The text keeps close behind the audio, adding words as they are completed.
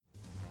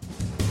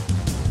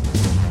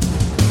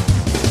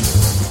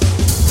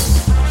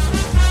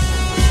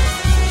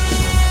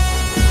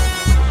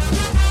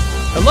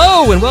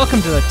Hello and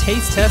welcome to the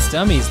Taste Test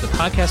Dummies, the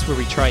podcast where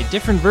we try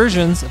different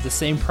versions of the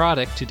same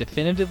product to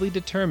definitively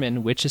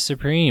determine which is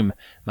supreme.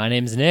 My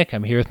name's Nick.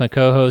 I'm here with my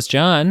co-host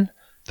John.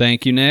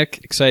 Thank you, Nick.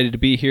 Excited to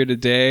be here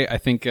today. I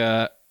think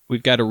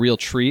we've got a real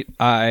treat.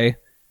 I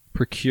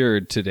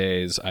procured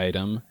today's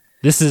item.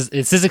 This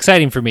is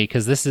exciting for me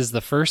because this is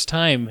the first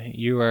time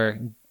you are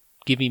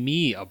giving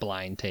me a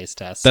blind taste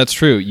test. That's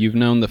true. You've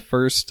known the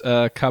first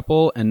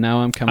couple, and now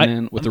I'm coming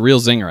in with a real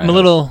zinger. I'm a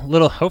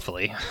little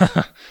hopefully.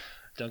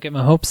 Don't get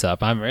my hopes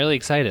up. I'm really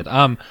excited.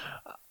 I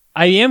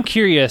am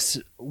curious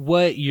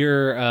what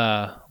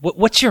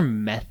what's your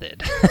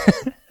method?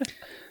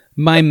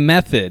 My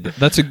method.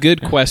 That's a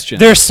good question.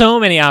 There's so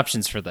many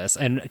options for this,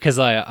 and because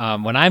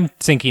when I'm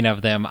thinking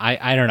of them,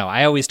 I don't know.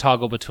 I always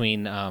toggle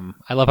between. I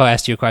love how I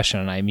asked you a question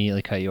and I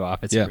immediately cut you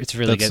off. It's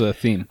really that's good. a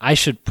theme. I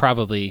should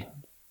probably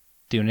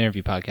do an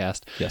interview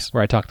podcast. Yes.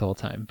 Where I talk the whole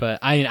time. But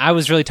I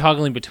was really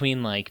toggling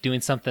between like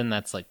doing something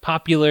that's like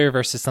popular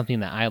versus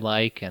something that I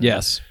like. And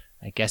yes.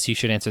 I guess you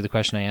should answer the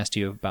question I asked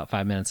you about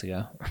 5 minutes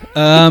ago.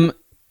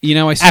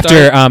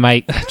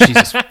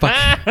 Jesus fuck.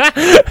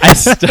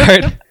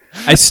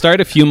 I start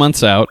a few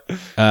months out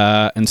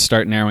and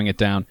start narrowing it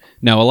down.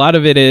 No, a lot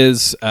of it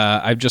is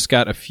I've just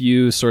got a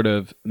few sort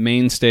of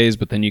mainstays,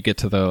 but then you get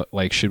to the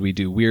like, should we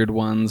do weird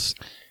ones?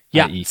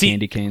 Yeah,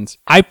 candy canes.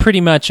 I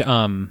pretty much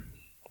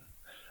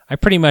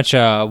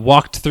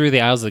walked through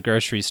the aisles of the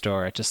grocery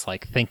store just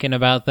like thinking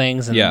about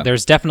things, and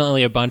there's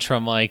definitely a bunch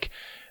from like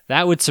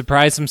that would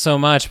surprise him so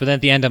much, but then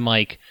at the end I'm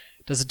like,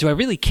 do I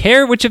really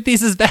care which of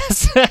these is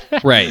best?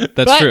 Right,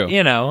 that's true.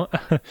 You know,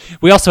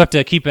 we also have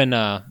to keep in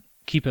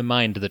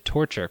mind the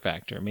torture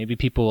factor. Maybe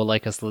people will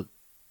like us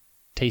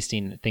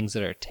tasting things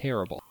that are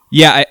terrible.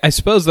 Yeah, I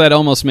suppose that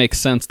almost makes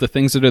sense. The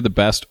things that are the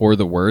best or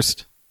the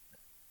worst.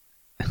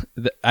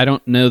 I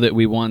don't know that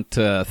we want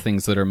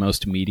things that are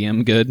most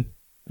medium good.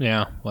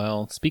 Yeah,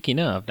 well, speaking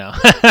of now.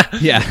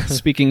 Yeah,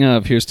 speaking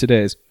of, here's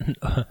today's.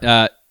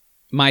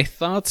 My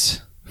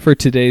thoughts for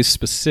today's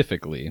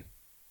specifically.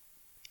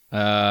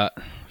 I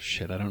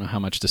don't know how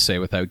much to say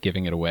without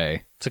giving it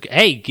away. It's okay.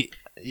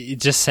 Hey,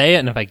 just say it,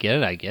 and if I get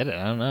it, I get it.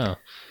 I don't know.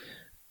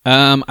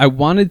 I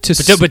wanted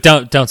to... But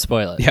don't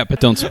spoil it. Yeah,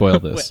 but don't spoil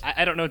this. Wait,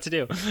 I don't know what to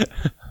do.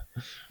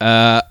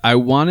 I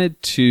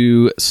wanted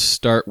to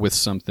start with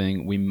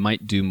something we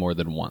might do more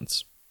than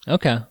once.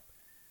 Okay.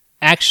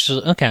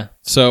 Actually, okay.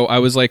 So I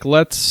was like,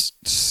 let's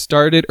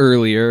start it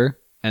earlier,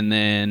 and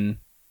then...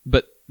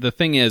 But the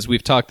thing is,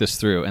 we've talked this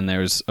through, and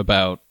there's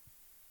about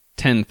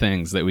 10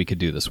 things that we could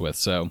do this with,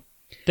 so...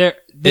 It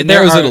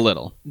narrows it a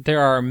little. There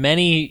are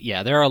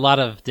a lot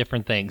of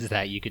different things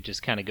that you could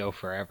just kind of go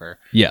forever.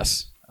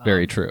 Yes,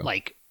 very true.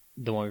 Like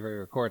the one we already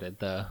recorded,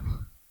 the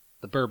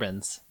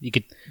bourbons. You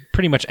could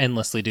pretty much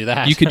endlessly do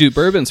that. You could do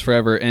bourbons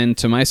forever, and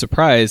to my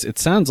surprise, it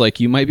sounds like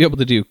you might be able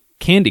to do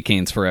candy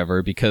canes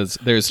forever because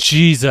there's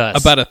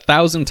about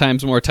 1,000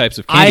 times more types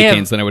of candy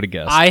canes than I would have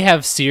guessed. I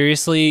have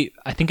seriously,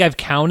 I think I've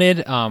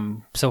counted.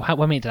 So how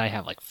many did I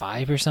have? Like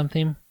 5 or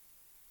something?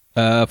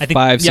 I think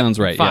 5 sounds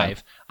right. 5.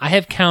 Yeah. I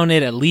have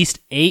counted at least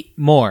 8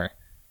 more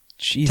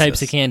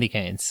types of candy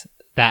canes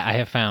that I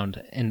have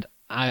found, and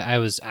I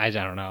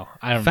don't know.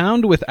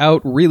 Found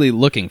without really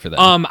looking for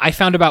them. I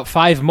found about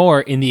 5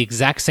 more in the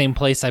exact same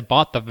place I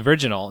bought the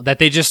original. That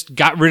they just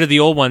got rid of the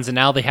old ones, and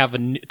now they have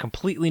a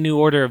completely new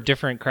order of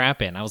different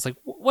crap in. I was like,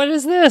 what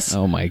is this?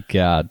 Oh my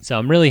god! So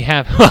I'm really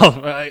happy.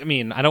 Well, I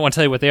mean, I don't want to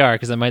tell you what they are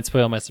because I might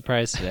spoil my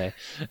surprise today.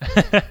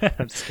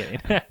 I'm just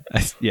kidding.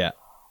 Yeah.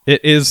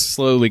 It is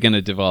slowly going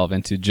to devolve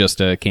into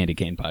just a candy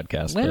cane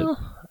podcast. Well,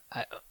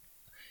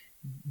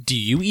 do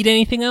you eat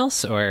anything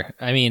else? Or,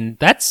 I mean,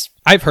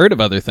 I've heard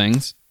of other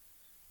things.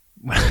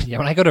 Yeah,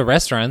 when I go to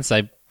restaurants,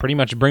 I pretty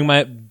much bring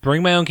my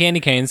own candy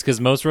canes because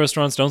most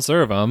restaurants don't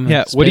serve them.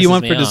 Yeah, what do you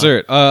want for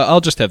dessert?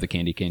 I'll just have the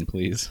candy cane,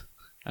 please.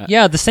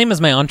 Yeah, the same as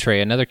my entree.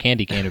 Another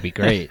candy cane would be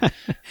great.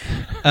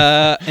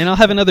 And I'll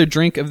have another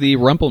drink of the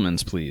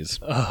Rumplemans, please.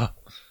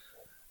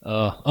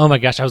 Oh my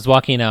gosh, I was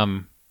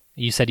walking...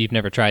 You said you've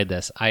never tried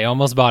this. I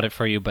almost bought it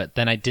for you, but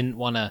then I didn't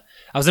want to.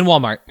 I was in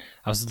Walmart.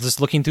 I was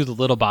just looking through the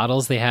little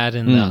bottles they had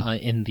in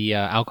the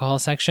alcohol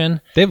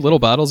section. They have little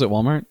bottles at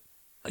Walmart?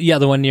 Yeah,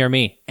 the one near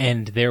me.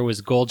 And there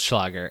was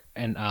Goldschlager.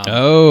 And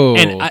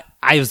and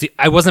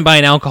I wasn't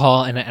buying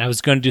alcohol, and I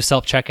was going to do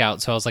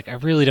self-checkout, so I was like, I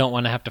really don't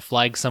want to have to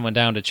flag someone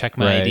down to check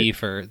my ID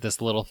for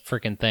this little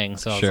freaking thing.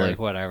 So I was like,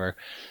 whatever.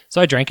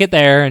 So I drank it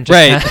there. And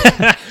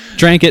just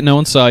drank it, no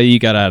one saw you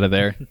got out of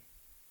there.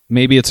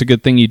 Maybe it's a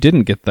good thing you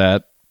didn't get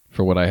that.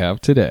 For what I have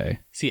today.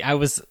 See,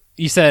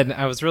 you said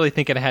I was really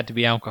thinking it had to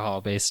be alcohol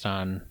based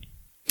on...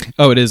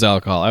 Oh, it is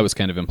alcohol. I was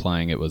kind of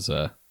implying it was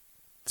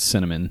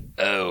cinnamon.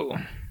 Oh.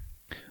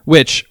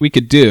 Which we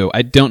could do.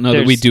 I don't know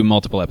that we do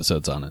multiple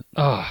episodes on it.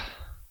 Oh.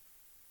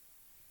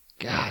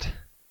 God.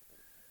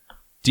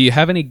 Do you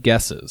have any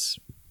guesses?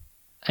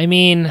 I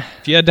mean...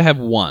 If you had to have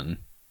one,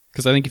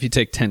 because I think if you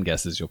take 10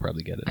 guesses, you'll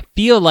probably get it. I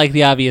feel like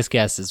the obvious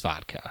guess is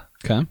vodka.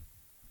 Okay.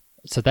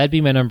 So that'd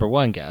be my number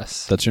one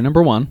guess. That's your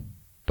number one.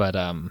 But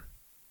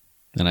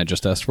And I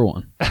just asked for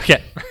one.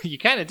 Okay. You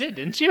kind of did,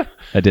 didn't you?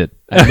 I did.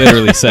 I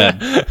literally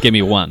said, give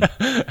me one.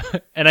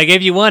 And I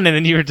gave you one, and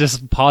then you were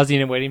just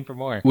pausing and waiting for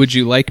more. Would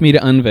you like me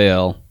to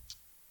unveil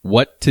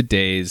what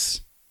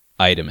today's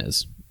item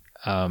is?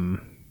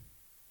 I'm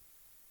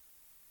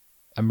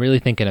really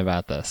thinking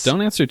about this.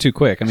 Don't answer too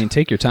quick. I mean,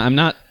 take your time. I'm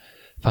not...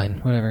 Fine,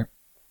 whatever.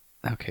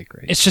 Okay,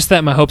 great. It's just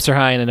that my hopes are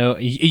high, and I know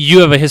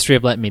you have a history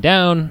of letting me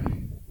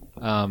down.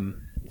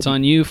 It's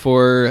on you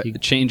for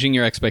changing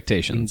your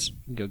expectations.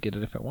 Go get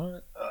it if I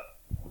want.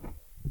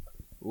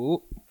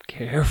 Ooh,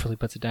 carefully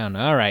puts it down.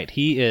 All right,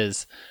 he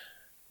is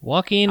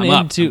walking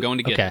I'm into... I'm going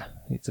to get it.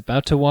 He's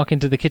about to walk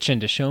into the kitchen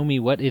to show me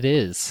what it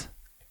is.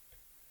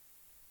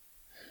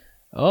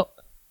 Oh,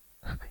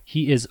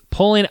 he is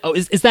pulling... Oh,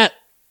 is that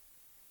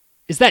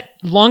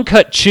long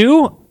cut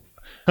chew?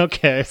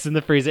 Okay, it's in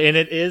the freezer, and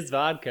it is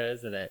vodka,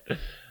 isn't it?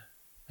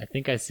 I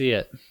think I see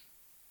it.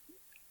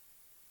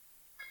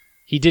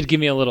 He did give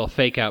me a little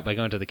fake out by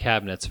going to the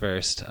cabinets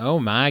first. Oh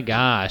my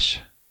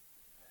gosh.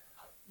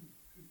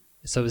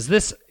 So is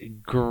this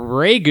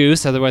Grey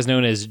Goose, otherwise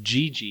known as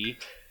Gigi,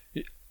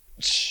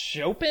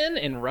 Chopin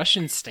in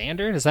Russian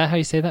Standard? Is that how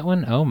you say that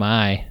one? Oh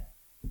my.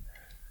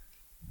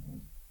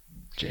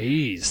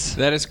 Jeez.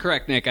 That is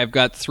correct, Nick. I've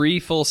got 3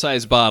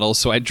 full-size bottles,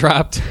 so I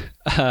dropped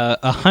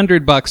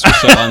 $100 or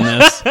so on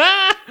this.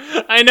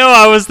 I know.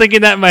 I was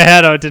thinking that in my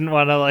head. I didn't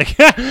want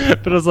to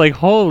but I was like,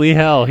 holy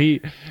hell.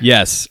 He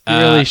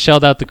really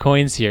shelled out the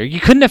coins here.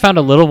 You couldn't have found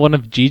a little one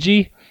of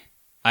Gigi?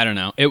 I don't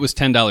know. It was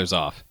 $10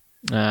 off.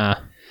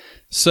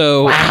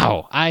 So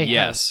wow.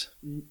 Yes.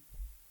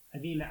 I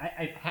mean,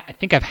 I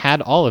think I've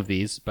had all of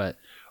these, but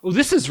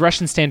this is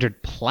Russian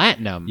Standard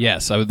Platinum.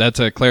 Yes, that's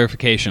a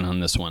clarification on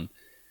this one.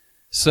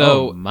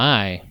 So, oh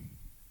my.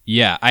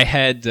 Yeah, I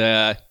had...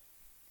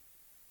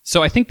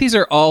 so I think these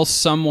are all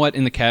somewhat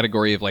in the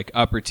category of like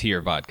upper tier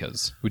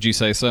vodkas. Would you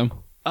say so?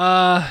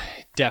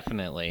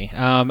 Definitely.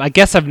 I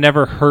guess I've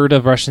never heard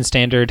of Russian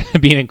Standard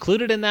being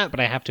included in that, but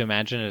I have to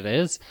imagine it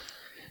is.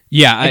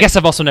 Yeah. I guess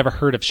I've also never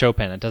heard of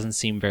Chopin. It doesn't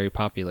seem very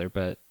popular,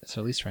 but it's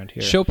at least around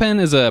here. Chopin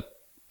is a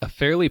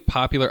fairly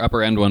popular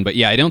upper end one, but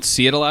yeah, I don't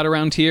see it a lot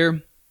around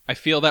here. I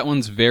feel that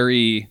one's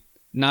very,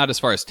 not as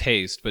far as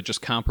taste, but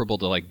just comparable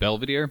to like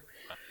Belvedere.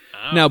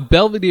 Oh. Now,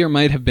 Belvedere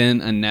might have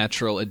been a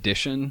natural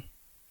addition,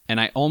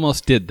 and I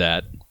almost did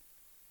that,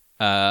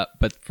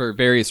 but for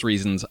various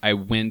reasons, I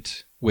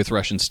went with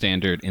Russian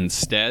Standard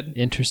instead.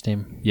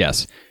 Interesting.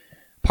 Yes.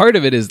 Part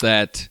of it is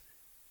that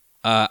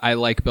I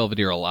like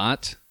Belvedere a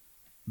lot,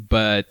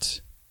 but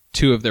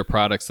 2 of their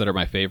products that are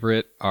my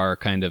favorite are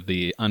kind of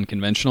the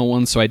unconventional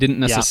ones, so I didn't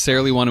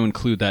necessarily want to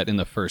include that in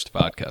the first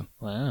vodka.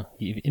 Wow.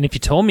 And if you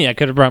told me, I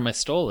could have brought my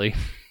Stoli.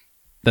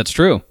 That's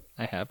true.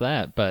 I have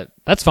that, but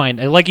that's fine.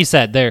 Like you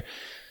said,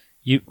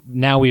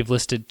 now we've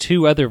listed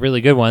 2 other really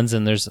good ones,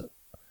 and there's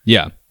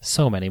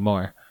so many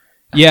more.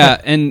 Yeah,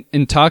 and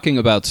in talking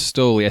about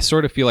Stoli, I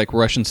sort of feel like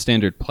Russian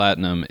Standard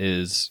Platinum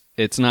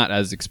it's not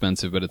as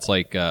expensive, but it's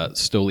like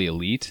Stoli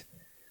Elite.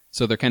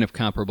 So they're kind of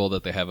comparable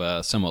that they have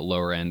a somewhat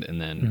lower end and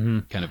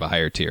then kind of a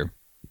higher tier.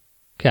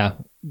 Yeah.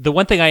 The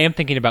one thing I am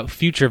thinking about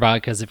future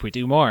vodkas, if we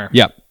do more,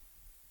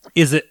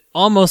 is it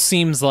almost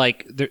seems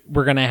like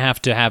we're going to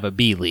have a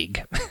B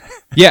league.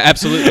 Yeah,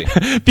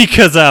 absolutely.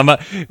 Because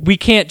we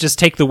can't just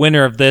take the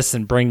winner of this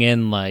and bring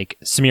in like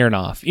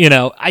Smirnoff. You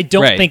know, I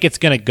don't think it's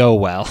going to go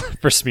well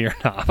for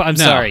Smirnoff. I'm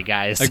sorry,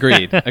 guys.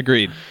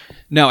 Agreed.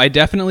 No, I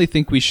definitely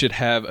think we should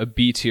have a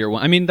B tier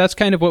one. I mean, that's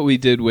kind of what we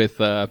did with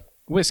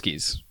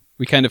whiskeys.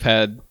 We kind of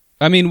had,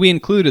 I mean, we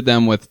included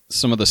them with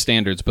some of the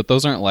standards, but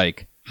those aren't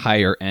like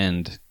higher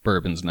end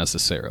bourbons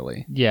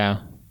necessarily.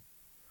 Yeah.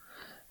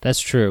 That's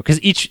true, because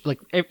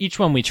each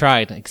one we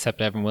tried,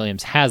 except Evan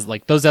Williams, has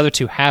like those other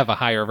 2 have a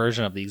higher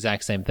version of the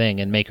exact same thing,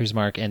 in Maker's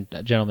Mark and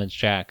Gentleman's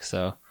Jack.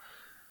 So,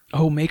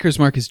 Maker's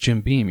Mark is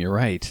Jim Beam. You're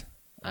right.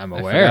 I'm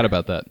aware. I forgot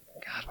about that.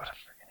 God, what a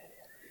freaking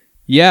idiot!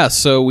 Yeah,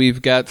 so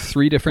we've got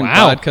 3 different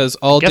vodkas,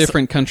 all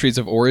different countries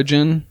of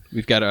origin.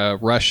 We've got a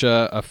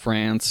Russia, a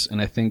France,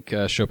 and I think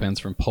Chopin's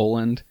from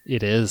Poland.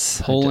 It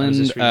is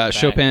Poland.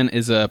 Chopin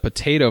is a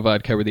potato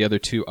vodka, where the other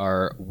 2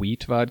 are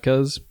wheat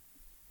vodkas.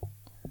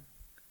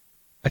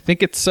 I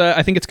think it's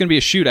going to be a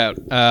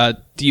shootout.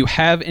 Do you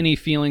have any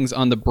feelings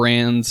on the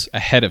brands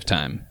ahead of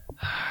time?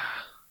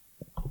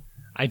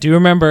 I do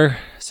remember.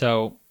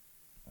 So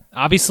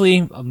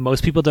obviously,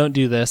 most people don't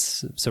do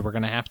this, so we're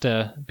going to have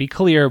to be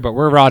clear. But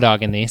we're raw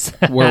dogging these.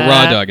 We're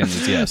raw dogging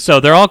these, yes.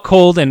 So they're all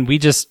cold, and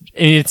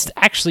it's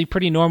actually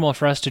pretty normal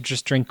for us to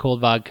just drink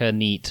cold vodka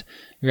neat.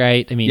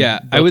 Right? I mean, yeah,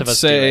 I would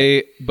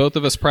say both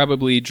of us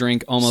probably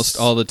drink almost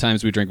all the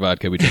times we drink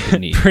vodka, we drink it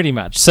neat. Pretty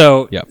much.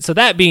 So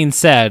that being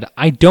said,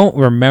 I don't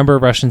remember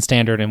Russian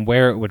Standard and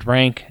where it would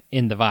rank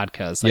in the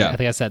vodkas. I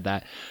think I said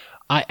that.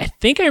 I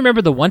think I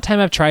remember the one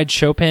time I've tried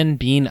Chopin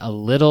being a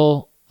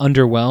little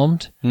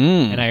underwhelmed.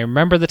 And I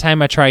remember the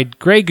time I tried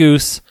Grey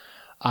Goose,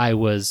 I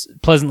was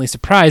pleasantly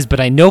surprised,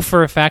 but I know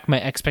for a fact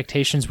my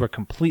expectations were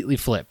completely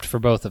flipped for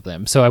both of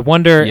them. So I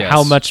wonder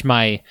how much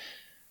my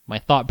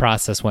thought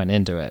process went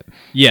into it.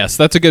 Yes,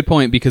 that's a good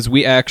point, because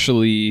we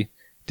actually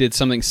did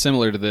something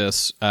similar to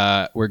this,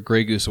 where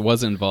Grey Goose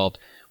was involved.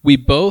 We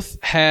both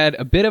had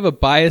a bit of a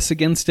bias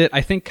against it,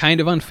 I think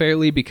kind of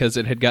unfairly because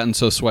it had gotten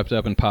so swept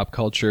up in pop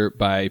culture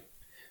by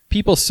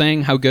people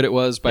saying how good it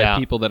was, by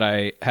people that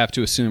I have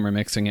to assume are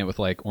mixing it with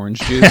like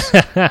orange juice,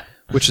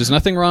 which is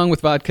nothing wrong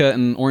with vodka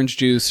and orange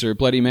juice or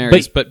Bloody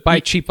Marys, but buy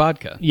cheap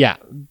vodka. Yeah.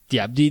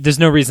 There's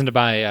no reason to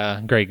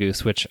buy Grey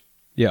Goose, which,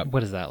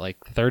 what is that, like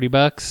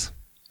 $30?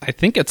 I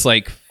think it's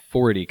like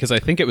 40 because I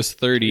think it was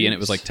 30 and it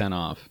was like 10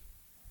 off.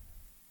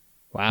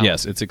 Wow.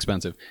 Yes, it's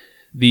expensive.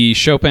 The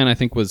Chopin, I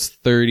think, was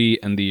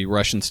 30, and the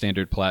Russian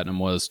Standard Platinum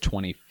was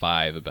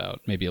 25,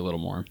 about, maybe a little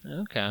more.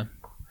 Okay.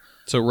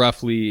 So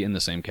roughly in the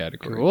same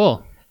category.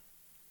 Cool.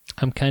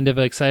 I'm kind of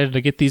excited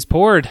to get these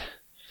poured.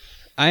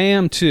 I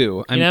am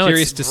too. I'm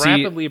curious to see.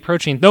 Rapidly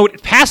approaching. No,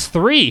 past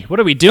 3.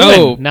 What are we doing?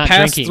 Oh, not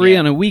past drinking 3 yet.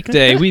 on a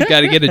weekday. We've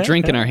got to get a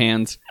drink in our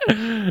hands.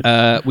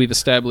 We've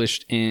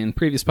established in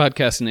previous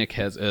podcasts Nick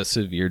has a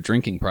severe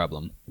drinking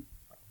problem.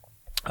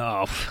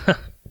 Oh,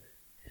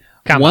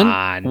 come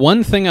on.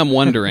 One thing I'm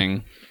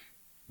wondering,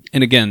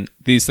 and again,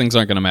 these things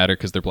aren't going to matter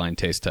because they're blind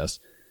taste tests.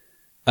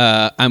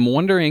 I'm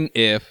wondering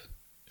if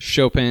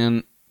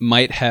Chopin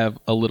might have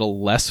a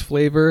little less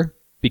flavor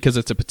because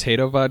it's a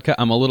potato vodka.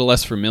 I'm a little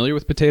less familiar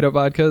with potato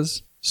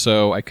vodkas,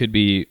 so I could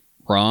be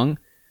wrong.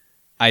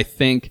 I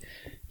think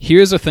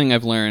here's a thing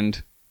I've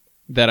learned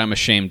that I'm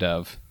ashamed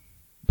of,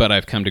 but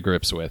I've come to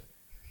grips with.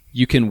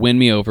 You can win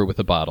me over with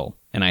a bottle,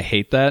 and I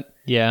hate that.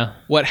 Yeah.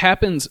 What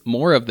happens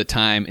more of the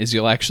time is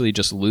you'll actually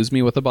just lose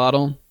me with a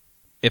bottle.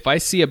 If I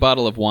see a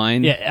bottle of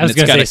wine, I was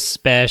going to say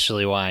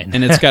especially wine,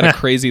 and it's got a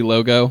crazy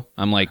logo,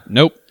 I'm like,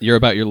 nope, you're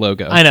about your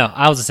logo. I know.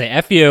 I was going to say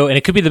F you, and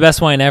it could be the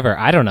best wine ever.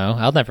 I don't know.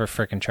 I'll never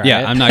freaking try it.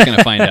 Yeah, I'm not going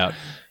to find out.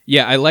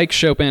 Yeah, I like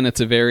Chopin. It's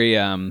a very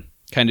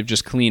kind of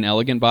just clean,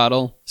 elegant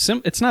bottle.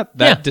 It's not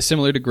that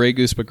dissimilar to Grey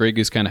Goose, but Grey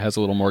Goose kind of has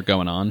a little more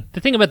going on. The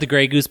thing about the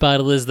Grey Goose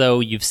bottle is, though,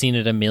 you've seen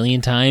it a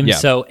million times,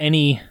 so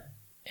any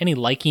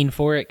liking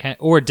for it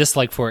or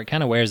dislike for it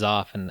kind of wears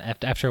off, and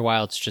after a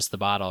while, it's just the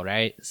bottle,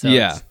 right? So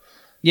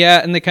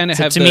yeah, and they kind of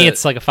have. To me,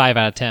 it's like a 5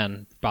 out of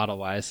 10 bottle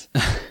wise.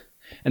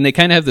 And they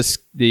kind of have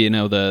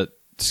the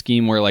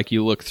scheme where like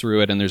you look through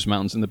it and there's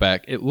mountains in the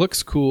back. It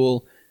looks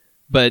cool,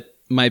 but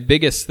my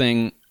biggest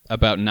thing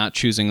about not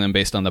choosing them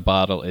based on the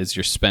bottle is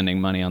you're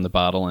spending money on the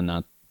bottle and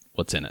not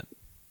what's in it.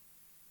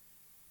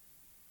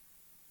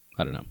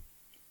 I don't know.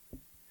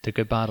 They're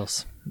good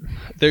bottles.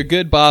 They're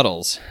good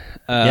bottles.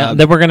 Then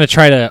we're going to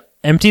try to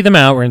empty them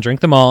out. We're going to drink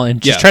them all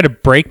and just try to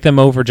break them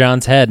over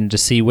John's head and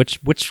just see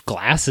which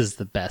glass is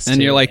the best.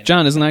 And you're like,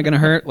 John, isn't that going to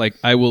hurt? Like,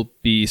 I will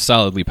be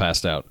solidly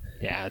passed out.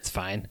 Yeah, it's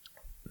fine.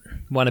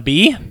 Want to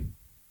be?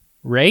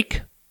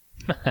 Rake?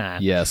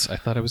 Yes, I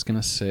thought I was going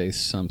to say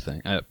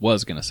something. I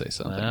was going to say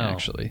something,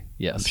 actually.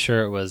 Yes. I'm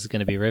sure it was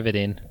going to be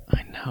riveting.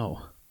 I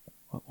know.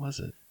 What was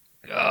it?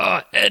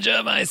 Oh, edge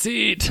of my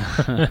seat.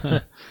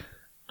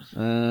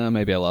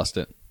 Maybe I lost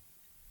it.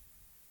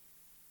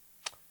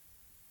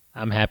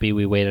 I'm happy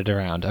we waited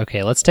around.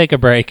 Okay, let's take a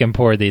break and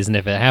pour these, and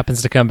if it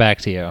happens to come back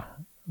to you,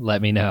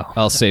 let me know.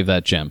 I'll save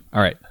that gem.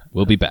 All right,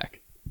 we'll be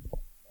back.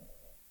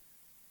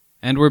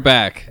 And we're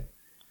back.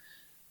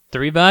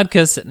 3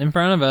 vodkas sitting in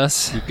front of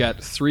us. We've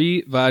got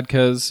 3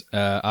 vodkas.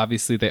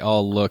 Obviously, they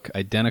all look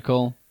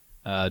identical,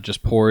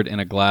 just poured in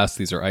a glass.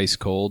 These are ice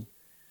cold.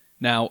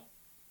 Now,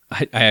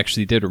 I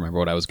actually did remember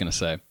what I was going to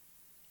say.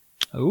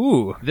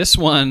 Ooh. This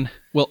one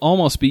will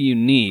almost be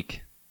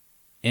unique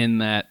in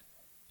that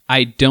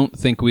I don't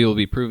think we will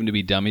be proven to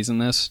be dummies in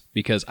this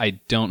because I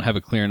don't have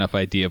a clear enough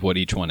idea of what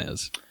each one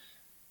is.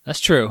 That's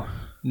true.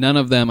 None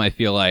of them I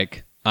feel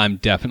like I'm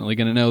definitely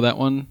going to know that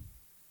one.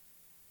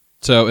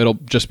 So it'll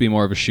just be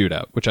more of a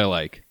shootout, which I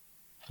like.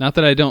 Not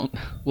that I don't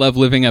love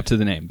living up to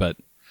the name, but...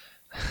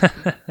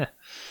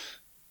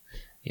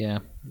 Yeah.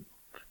 I'm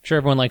sure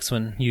everyone likes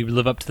when you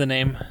live up to the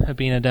name of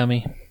being a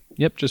dummy.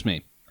 Yep, just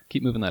me.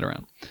 Keep moving that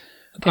around.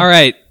 Okay. All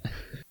right,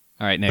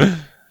 Nick.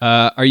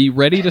 Are you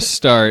ready to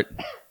start...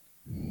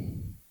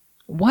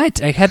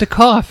 What? I had to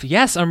cough.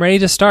 Yes, I'm ready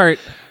to start.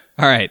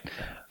 All right.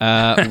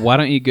 Why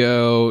don't you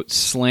go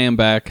slam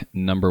back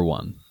number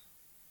 1?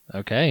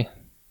 Okay.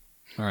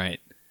 All right.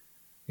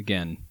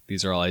 Again,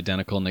 these are all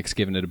identical. Nick's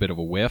giving it a bit of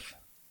a whiff.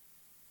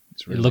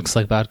 It looks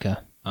like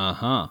vodka.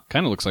 Uh-huh.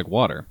 Kind of looks like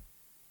water.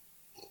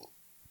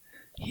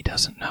 He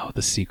doesn't know.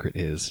 The secret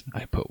is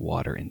I put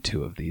water in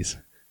 2 of these.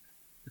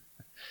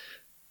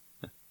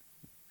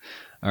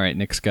 All right,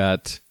 Nick's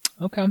got...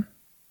 Okay.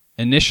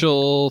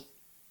 Initial...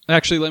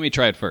 Actually, let me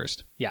try it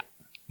first. Yeah.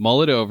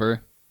 Mull it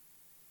over.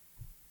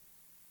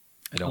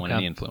 I don't want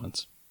any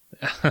influence.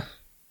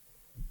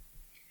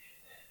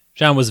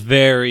 John was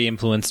very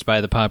influenced by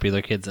the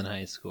popular kids in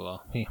high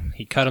school.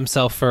 He cut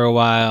himself for a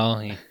while.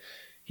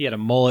 He had a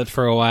mullet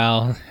for a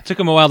while. It took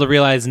him a while to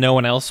realize no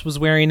one else was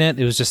wearing it.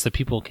 It was just that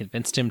people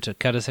convinced him to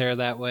cut his hair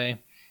that way.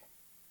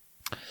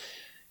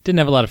 Didn't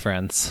have a lot of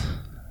friends,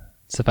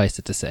 suffice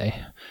it to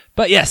say.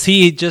 But yes,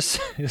 he just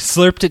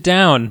slurped it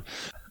down.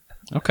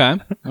 Okay.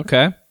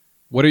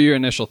 What are your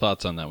initial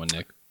thoughts on that one,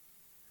 Nick?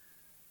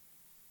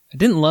 I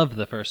didn't love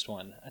the first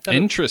one.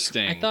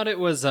 Interesting. I thought it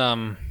was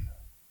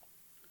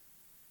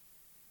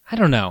I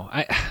don't know.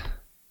 I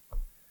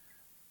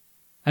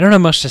don't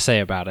have much to say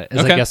about it, is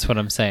Okay. I guess what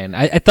I'm saying.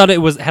 I thought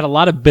it had a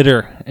lot of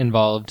bitter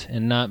involved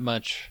and not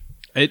much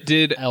It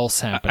did. else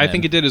happening. I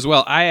think it did as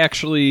well. I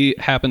actually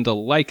happen to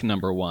like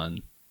number one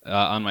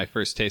on my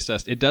first taste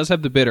test. It does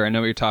have the bitter. I know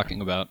what you're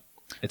talking about.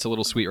 It's a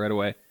little sweet right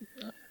away.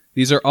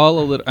 These are all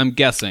a little, I'm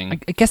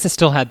guessing. I guess it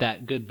still had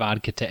that good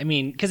vodka taste. I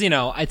mean, because,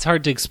 it's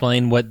hard to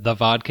explain what the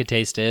vodka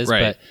taste is,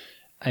 Right. but,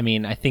 I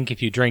mean, I think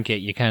if you drink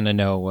it, you kind of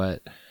know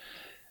what. I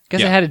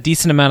guess Yeah. I had a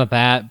decent amount of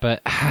that,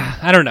 but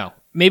I don't know.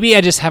 Maybe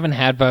I just haven't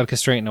had vodka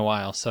straight in a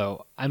while,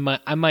 so I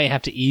might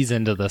have to ease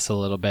into this a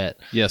little bit.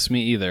 Yes,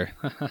 me either.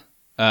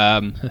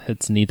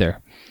 It's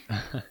neither.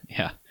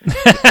 Yeah.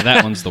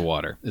 That one's the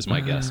water, is my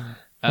guess.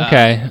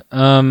 Okay.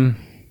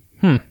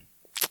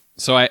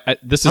 So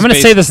this is I'm going to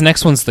say this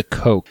next one's the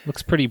Coke.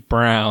 Looks pretty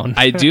brown.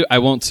 I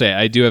won't say.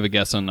 I do have a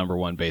guess on number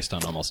one based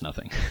on almost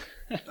nothing.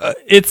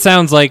 It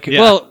sounds like, Yeah.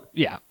 well,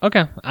 yeah.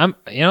 Okay. I'm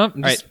just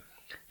right.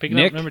 picking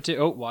Nick up number 2.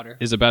 Oh, water.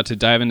 Is about to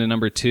dive into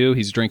number two.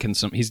 He's drinking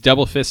he's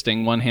double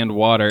fisting, one hand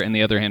water and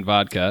the other hand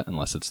vodka,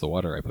 unless it's the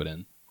water I put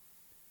in.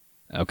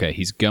 Okay,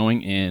 he's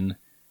going in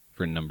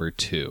for number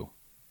 2.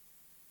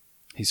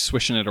 He's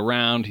swishing it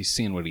around. He's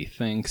seeing what he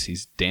thinks.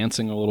 He's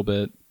dancing a little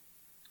bit.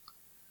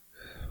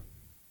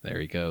 There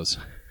he goes.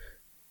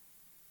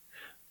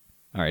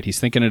 All right, he's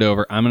thinking it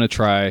over. I'm going to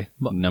try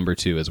number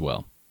 2 as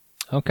well.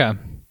 Okay.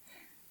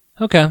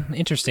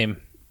 Interesting.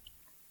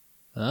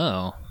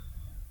 Oh.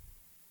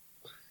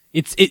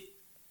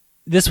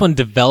 This one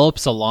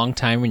develops a long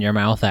time in your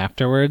mouth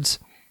afterwards.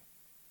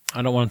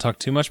 I don't want to talk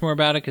too much more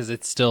about it because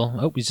it's still...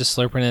 Oh, he's just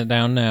slurping it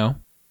down now.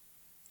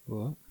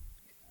 Whoa.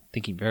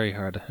 Thinking very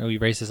hard. Oh, he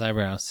raised his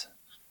eyebrows.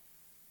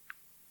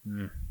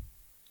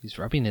 He's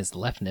rubbing his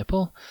left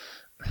nipple?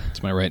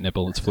 It's my right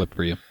nipple. It's flipped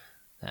for you.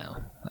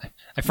 No.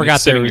 I forgot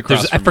sitting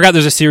across from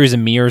there's a series of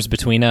mirrors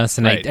between us,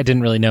 and Right. I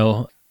didn't really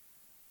know.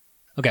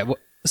 Okay,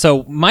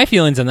 so my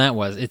feelings on that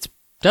was it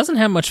doesn't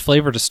have much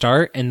flavor to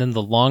start, and then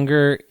the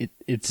longer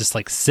it just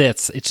like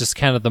sits, it's just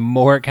kind of the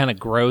more it kind of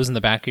grows in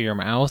the back of your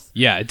mouth.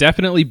 Yeah, it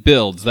definitely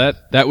builds.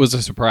 That was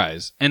a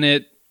surprise. And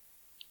it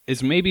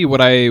is maybe what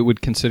I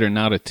would consider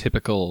not a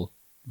typical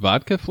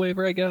vodka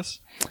flavor, I guess.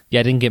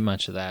 Yeah, I didn't get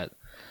much of that.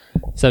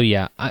 So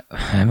yeah,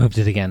 I moved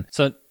it again.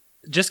 So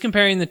just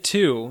comparing the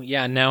two,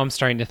 yeah, now I'm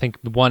starting to think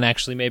one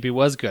actually maybe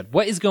was good.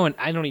 What is going?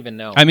 I don't even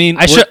know. I mean,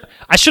 I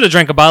should have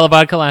drank a bottle of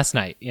vodka last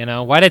night.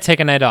 Why'd I take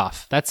a night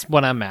off? That's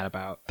what I'm mad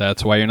about.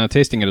 That's why you're not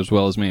tasting it as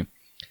well as me.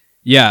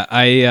 Yeah,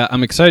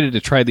 I'm excited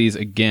to try these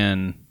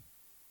again.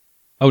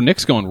 Oh,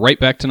 Nick's going right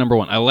back to number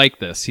 1. I like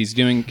this.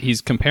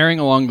 He's comparing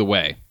along the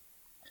way.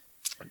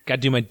 Got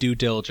to do my due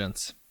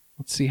diligence.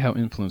 Let's see how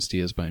influenced he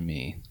is by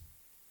me.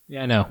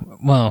 Yeah, I know.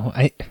 Well,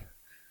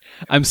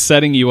 I'm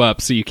setting you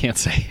up so you can't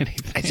say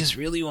anything. I just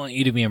really want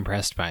you to be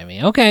impressed by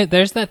me. Okay,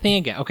 there's that thing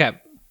again. Okay.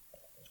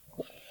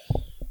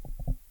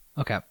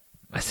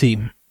 I see.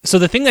 So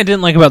the thing I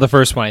didn't like about the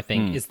first one, I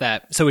think, is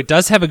that so it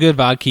does have a good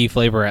vodka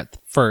flavor at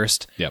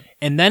first. Yep.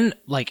 And then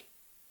like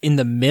in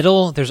the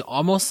middle, there's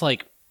almost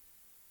like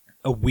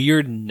a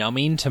weird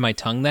numbing to my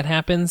tongue that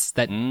happens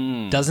that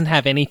doesn't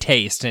have any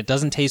taste and it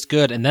doesn't taste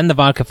good, and then the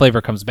vodka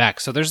flavor comes back.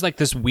 So there's like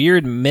this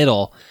weird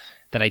middle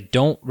that I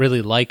don't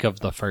really like of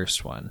the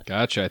first one.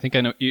 Gotcha. I think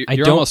I know.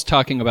 You're almost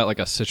talking about like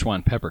a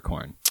Sichuan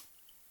peppercorn.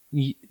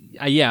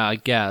 Yeah, I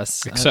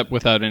guess. Except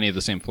without any of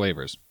the same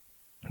flavors.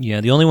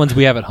 Yeah, the only ones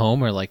we have at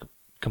home are like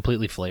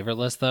completely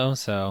flavorless though,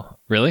 so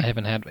Really? I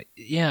haven't had.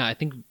 Yeah, I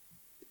think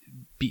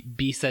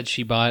B said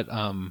she bought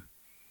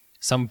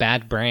some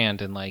bad brand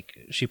and like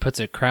she puts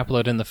a crap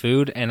load in the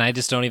food, and I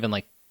just don't even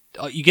like.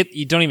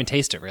 You don't even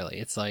taste it really.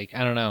 It's like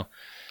I don't know.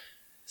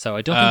 So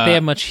I don't think they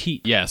have much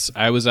heat. Yes,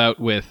 I was out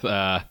with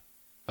a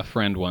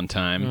friend one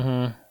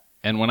time,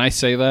 and when I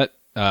say that,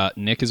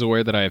 Nick is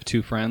aware that I have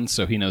 2 friends,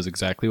 so he knows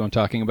exactly what I'm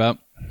talking about.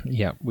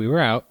 Yeah, we were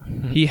out.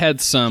 He had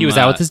some. He was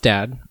out with his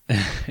dad.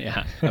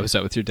 Yeah, I was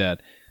out with your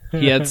dad.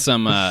 He had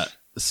some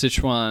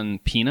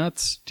Sichuan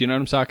peanuts. Do you know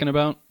what I'm talking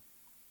about?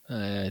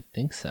 I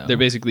think so. They're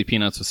basically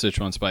peanuts with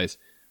Sichuan spice.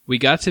 We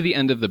got to the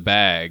end of the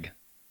bag,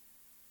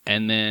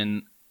 and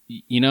then,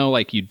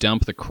 like you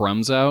dump the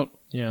crumbs out,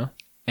 Yeah.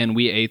 and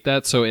we ate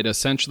that, so it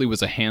essentially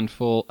was a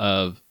handful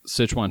of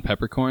Sichuan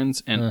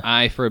peppercorns, and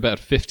I, for about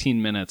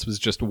 15 minutes, was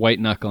just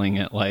white-knuckling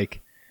it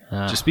like,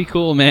 just be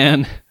cool,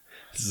 man.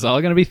 This is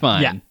all going to be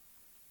fine.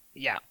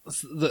 Yeah.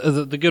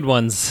 The good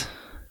ones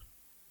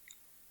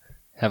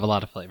have a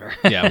lot of flavor.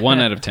 Yeah, 1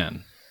 out of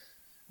 10.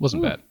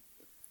 Wasn't bad.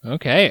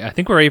 Okay, I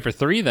think we're ready for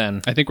 3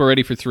 then. I think we're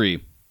ready for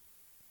 3.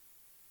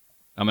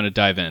 I'm going to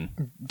dive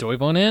in.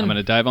 Dive on in? I'm going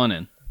to dive on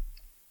in.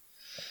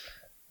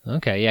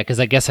 Okay, yeah, because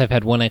I guess I've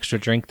had 1 extra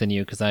drink than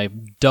you because I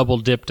double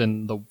dipped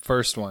in the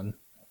first one.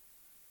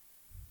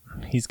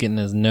 He's getting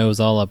his nose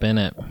all up in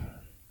it.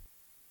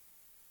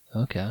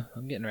 Okay,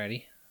 I'm getting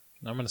ready.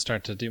 I'm going to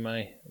start to do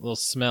my little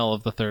smell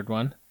of the third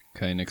one.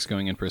 Okay, Nick's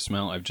going in for a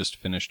smell. I've just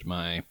finished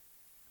my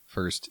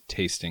first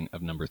tasting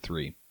of number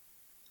 3.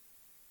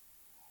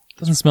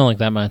 Doesn't smell like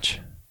that much.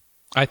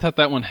 I thought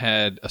that one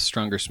had a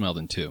stronger smell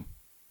than 2.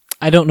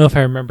 I don't know if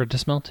I remember to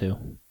smell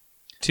 2.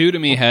 2 to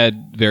me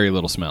had very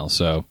little smell,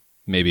 so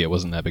maybe it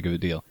wasn't that big of a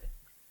deal.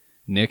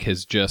 Nick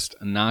has just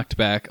knocked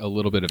back a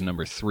little bit of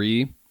number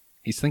 3.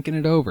 He's thinking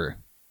it over.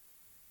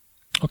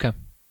 Okay.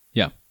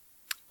 Yeah.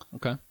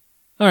 Okay.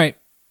 All right.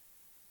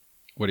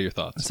 What are your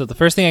thoughts? So the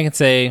first thing I can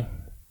say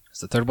is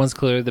the third one's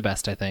clearly the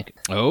best, I think.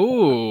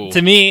 Oh.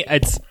 To me,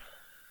 it's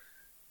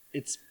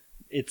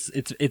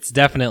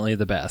definitely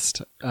the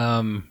best.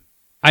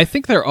 I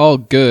think they're all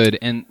good,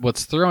 and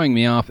what's throwing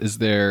me off is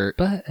they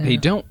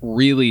don't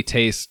really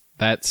taste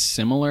that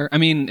similar. I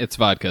mean, it's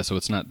vodka, so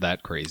it's not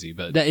that crazy,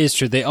 but that is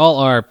true. They all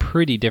are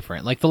pretty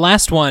different. Like the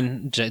last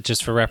one,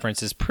 just for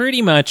reference, is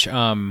pretty much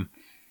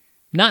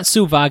not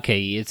so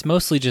vodka-y. It's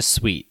mostly just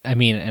sweet. I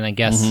mean, and I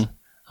guess I'm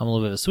a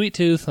little bit of a sweet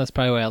tooth. That's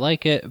probably why I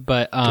like it.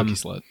 But cookie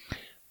slut.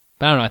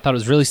 But I don't know. I thought it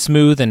was really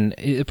smooth and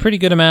a pretty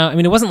good amount. I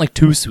mean, it wasn't like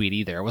too sweet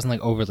either. It wasn't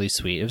like overly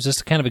sweet. It was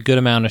just kind of a good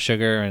amount of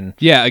sugar. And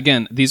yeah,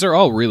 again, these are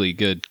all really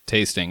good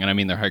tasting, and I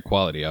mean they're high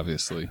quality,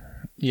 obviously.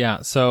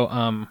 Yeah.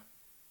 So,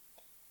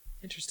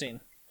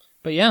 interesting.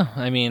 But yeah,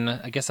 I mean,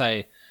 I guess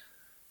I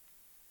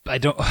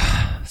don't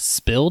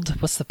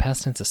spilled. What's the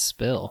past tense of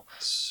spill?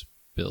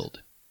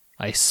 Spilled.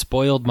 I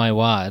spoiled my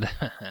wad.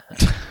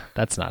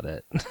 That's not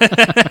it.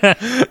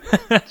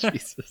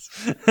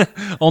 Jesus.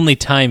 Only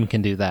time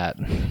can do that.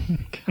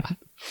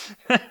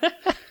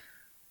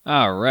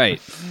 All right.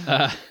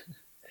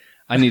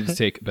 I need to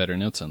take better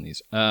notes on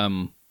these. Yeah,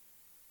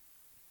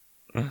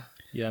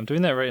 I'm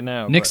doing that right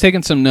now. Nick's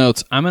taking some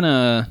notes. I'm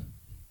gonna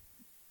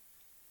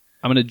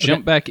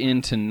jump back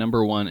into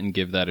number 1 and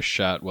give that a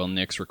shot while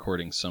Nick's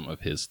recording some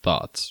of his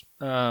thoughts.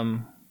 Yeah,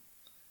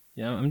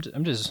 I'm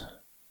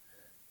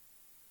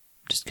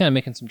just kind of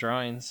making some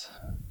drawings.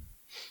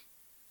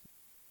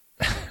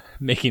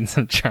 Making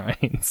some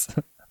drawings.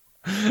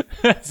 Is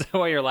that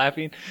why you're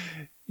laughing?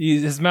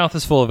 His mouth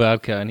is full of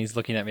vodka, and he's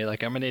looking at me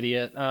like I'm an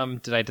idiot.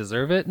 Did I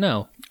deserve it?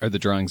 No. Are the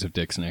drawings of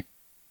dicks, Nick?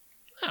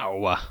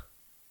 Ow.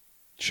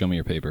 Show me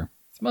your paper.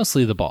 It's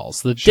mostly the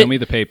balls. Show me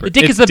the paper. The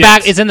dick it's is the dicks.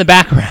 back. Is in the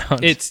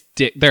background. It's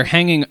dick. They're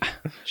hanging.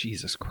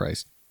 Jesus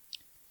Christ!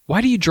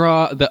 Why do you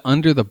draw the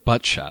under the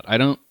butt shot? I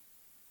don't.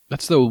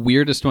 That's the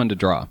weirdest one to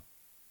draw.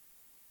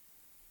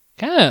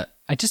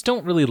 I just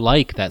don't really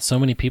like that so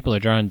many people are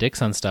drawing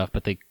dicks on stuff,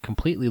 but they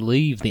completely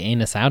leave the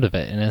anus out of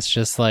it, and it's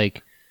just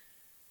like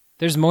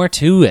there's more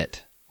to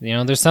it. You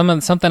know, there's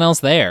something else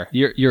there.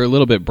 You're a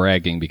little bit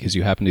bragging because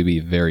you happen to be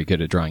very good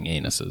at drawing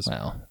anuses.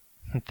 Well,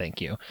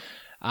 thank you.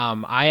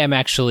 I am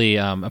actually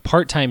a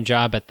part-time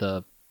job at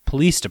the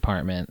police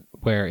department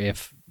where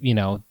if, you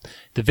know,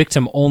 the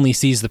victim only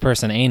sees the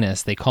person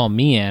anus, they call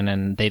me in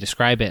and they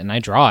describe it and I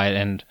draw it.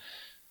 And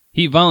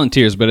he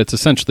volunteers, but it's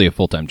essentially a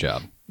full-time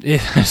job.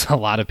 There's a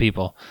lot of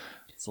people.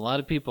 It's a lot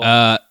of people.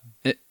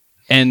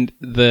 And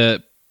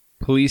the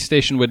police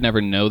station would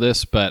never know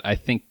this, but I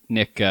think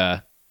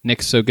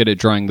Nick's so good at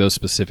drawing those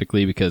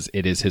specifically because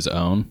it is his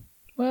own.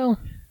 Well,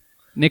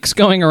 Nick's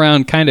going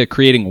around kind of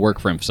creating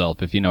work for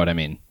himself, if you know what I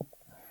mean.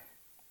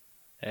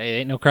 Hey,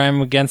 ain't no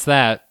crime against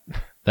that.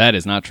 That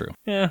is not true.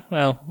 Yeah,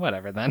 well,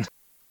 whatever then.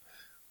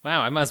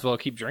 Wow, I might as well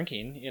keep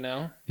drinking, you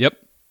know? Yep.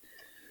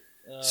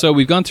 So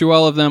we've gone through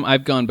all of them.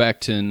 I've gone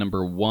back to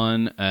number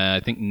 1. I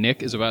think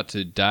Nick is about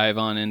to dive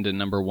on into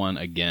number 1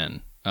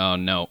 again. Oh,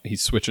 no.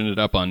 He's switching it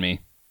up on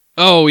me.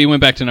 Oh, he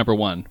went back to number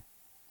 1.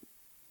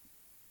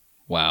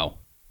 Wow.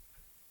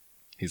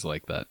 He's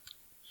like that.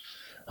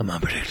 I'm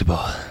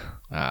unpredictable.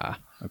 Ah,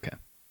 okay.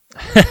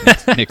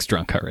 Nick's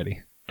drunk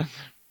already.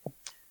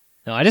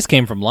 No, I just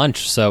came from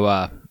lunch, so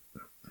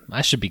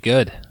I should be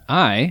good.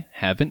 I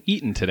haven't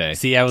eaten today.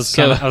 See, I was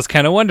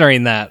kind of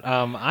wondering that.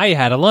 I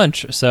had a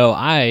lunch, so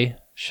I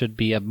should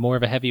be more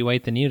of a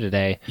heavyweight than you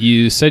today.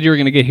 You said you were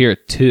going to get here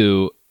at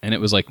 2, and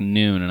it was like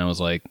noon, and I was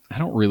like, I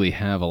don't really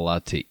have a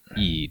lot to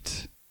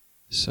eat,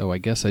 so I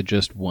guess I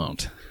just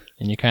won't.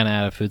 And you're kind of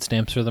out of food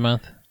stamps for the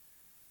month?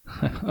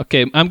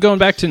 Okay, I'm going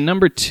back to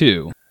number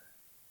 2.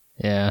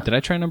 Yeah. Did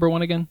I try number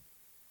 1 again?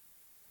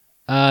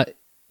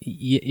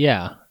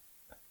 Yeah.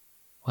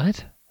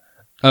 What?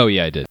 Oh,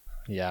 yeah, I did.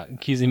 Yeah,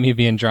 accusing me of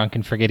being drunk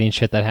and forgetting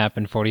shit that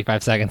happened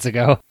 45 seconds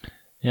ago.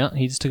 Yeah,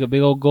 he just took a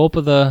big old gulp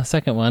of the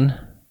second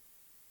one.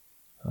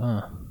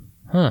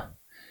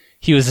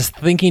 He was just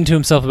thinking to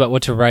himself about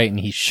what to write, and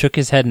he shook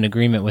his head in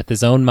agreement with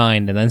his own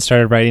mind and then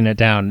started writing it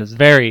down. It was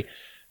very,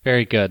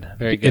 very good.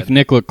 Very good. If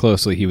Nick looked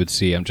closely, he would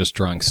see I'm just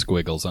drawing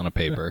squiggles on a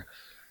paper.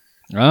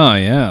 Oh,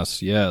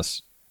 yes.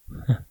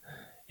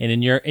 And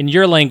in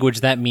your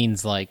language, that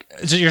means like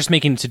you're just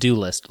making a to-do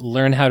list.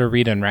 Learn how to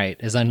read and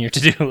write is on your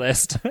to-do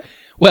list.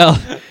 Well,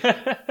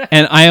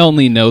 and I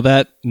only know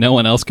that. No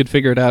one else could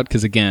figure it out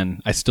because,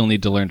 again, I still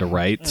need to learn to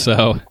write.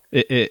 So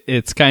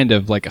it's kind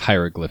of like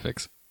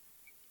hieroglyphics.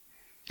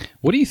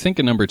 What do you think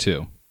of number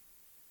 2?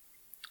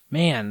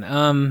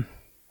 Man,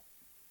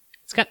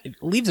 it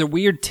leaves a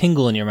weird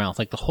tingle in your mouth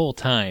like the whole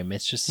time.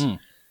 It's just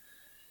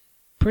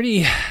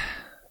pretty...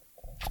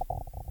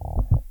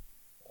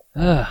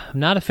 I'm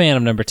not a fan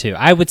of number 2.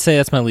 I would say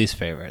that's my least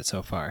favorite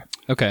so far.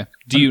 Okay.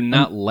 Do you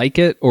not like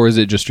it, or is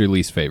it just your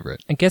least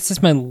favorite? I guess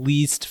it's my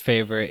least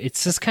favorite.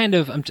 It's just kind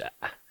of...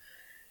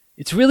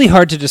 It's really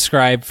hard to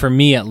describe, for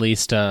me at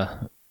least,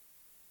 not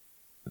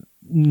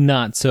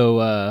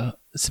so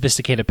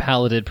sophisticated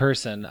palated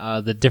person,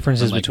 the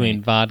differences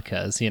between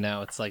vodkas.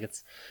 It's like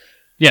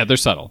Yeah, they're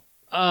subtle.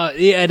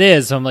 Yeah, it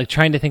is. So I'm like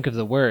trying to think of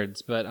the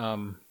words, but I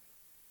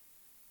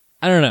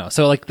don't know.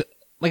 So like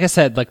I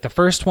said, like the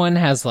first one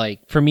has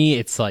like, for me,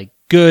 it's like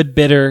good,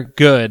 bitter,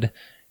 good.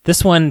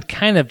 This one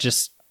kind of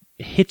just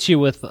hits you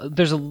with,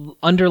 there's an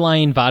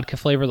underlying vodka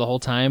flavor the whole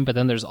time, but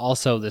then there's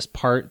also this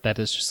part that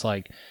is just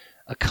like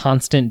a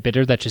constant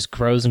bitter that just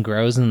grows and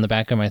grows in the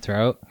back of my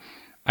throat.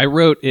 I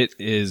wrote it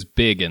is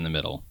big in the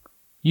middle.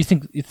 You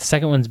think the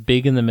second one's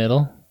big in the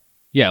middle?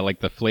 Yeah, like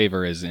the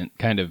flavor isn't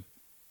kind of,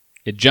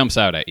 it jumps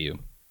out at you.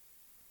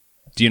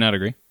 Do you not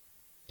agree?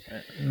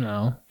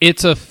 No.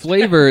 It's a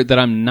flavor that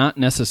I'm not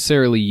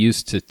necessarily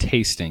used to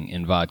tasting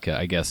in vodka,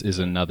 I guess, is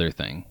another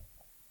thing.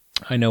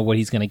 I know what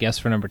he's going to guess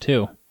for number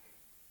 2.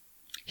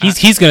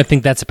 He's going to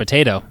think that's a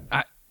potato.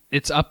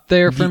 It's up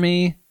there for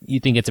me.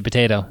 You think it's a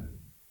potato?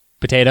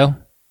 Potato?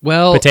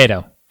 Well,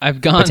 potato.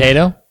 I've gone...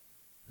 Potato?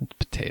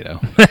 Potato.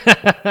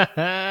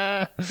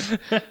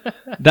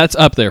 That's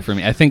up there for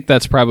me. I think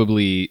that's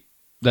probably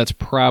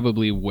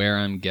where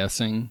I'm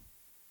guessing.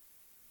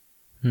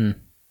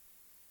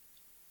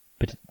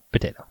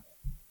 Potato.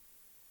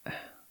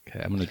 Okay,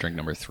 I'm going to drink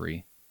number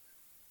 3.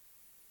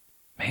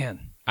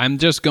 Man, I'm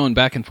just going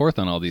back and forth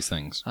on all these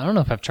things. I don't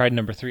know if I've tried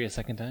number 3 a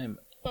second time.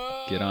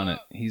 Get on it.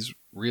 He's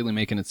really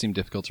making it seem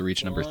difficult to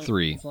reach number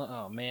 3.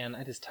 Oh, man,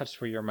 I just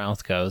touched where your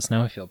mouth goes.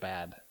 Now I feel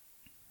bad.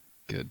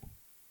 Good.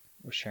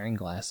 We're sharing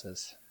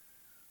glasses.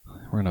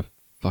 We're in a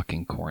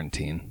fucking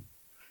quarantine.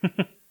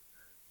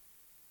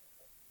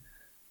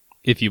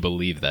 If you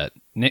believe that.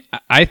 Nick,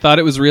 I thought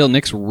it was real.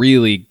 Nick's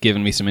really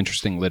given me some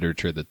interesting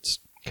literature that's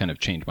kind of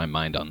changed my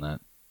mind on that.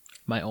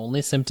 My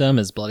only symptom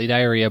is bloody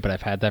diarrhea, but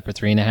I've had that for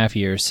 3.5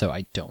 years, so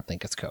I don't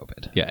think it's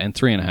COVID. Yeah, and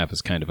 3.5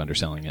 is kind of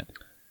underselling it.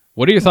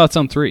 What are your thoughts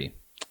on 3?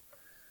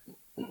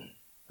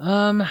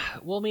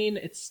 Well, I mean,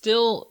 I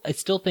still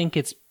think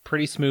it's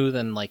pretty smooth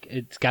and like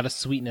it's got a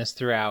sweetness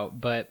throughout,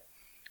 but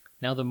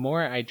now the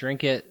more I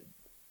drink it,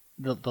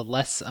 the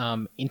less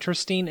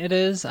interesting it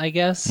is, I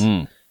guess.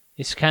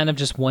 It's kind of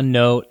just one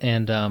note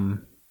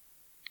and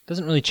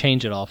doesn't really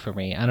change at all for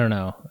me. I don't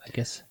know, I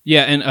guess.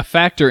 Yeah, and a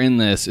factor in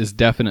this is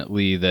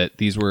definitely that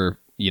these were,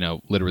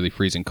 literally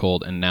freezing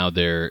cold, and now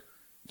they're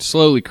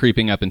slowly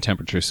creeping up in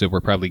temperature, so we're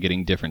probably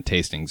getting different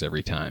tastings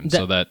every time.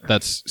 So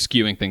that's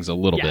skewing things a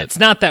little bit. It's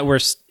not that we're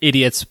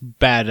idiots,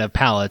 bad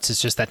palates.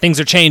 It's just that things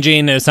are changing,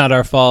 and it's not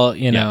our fault,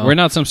 know. We're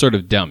not some sort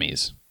of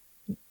dummies.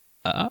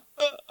 God.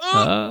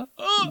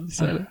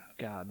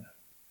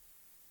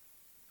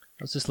 I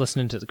was just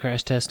listening to the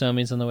Crash Test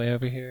Dummies on the way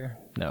over here.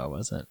 No, I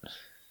wasn't.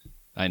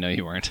 I know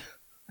you weren't.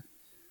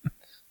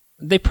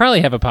 They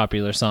probably have a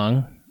popular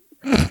song.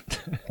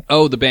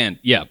 Oh, the band.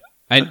 Yeah.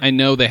 I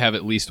know they have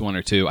at least one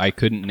or two. I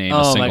couldn't name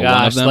a single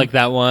one of them. Like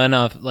that one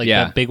off,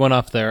 that big one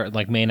off their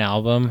main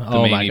album.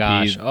 My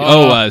gosh!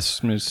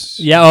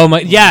 Yeah. Oh my.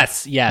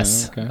 Yes.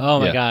 Okay. Oh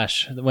my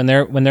gosh! When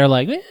they're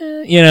like,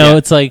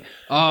 it's like,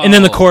 and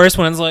then the chorus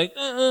when it's like,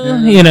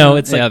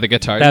 it's like the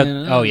guitar.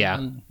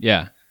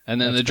 Yeah.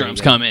 And then the drums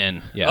come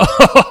in. Yeah.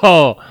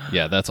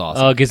 Yeah, that's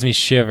awesome. Oh, it gives me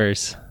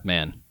shivers,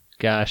 man.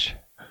 Gosh.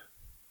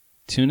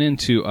 Tune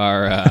into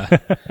our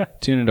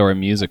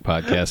music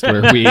podcast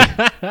where we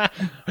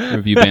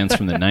review bands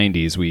from the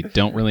 90s we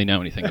don't really know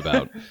anything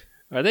about.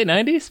 Are they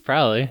 90s?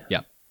 Probably.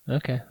 Yeah.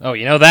 Okay. Oh,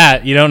 you know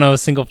that. You don't know a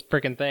single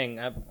freaking thing.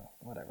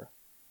 Whatever.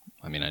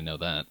 I mean, I know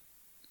that.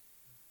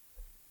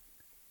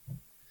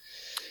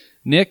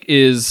 Nick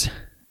is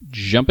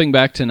jumping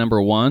back to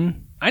number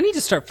 1. I need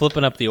to start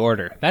flipping up the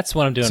order. That's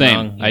what I'm doing Same.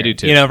 wrong here. I do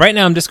too. Right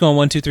now I'm just going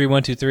 1, 2, 3,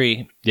 1, 2,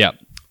 3. Yeah.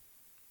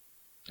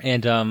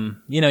 And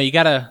you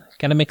gotta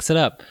mix it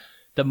up.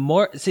 The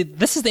more this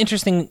is the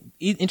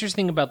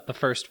interesting about the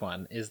first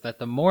one is that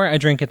the more I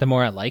drink it, the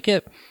more I like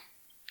it.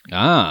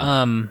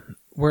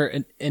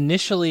 Where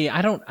initially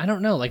I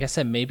don't know. Like I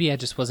said, maybe I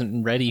just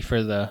wasn't ready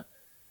for the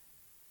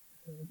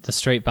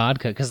straight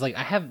vodka because like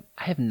I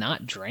have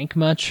not drank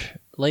much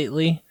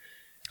lately.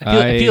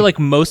 I feel like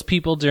most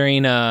people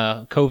during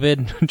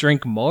COVID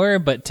drink more,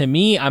 but to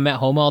me, I'm at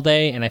home all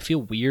day, and I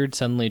feel weird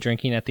suddenly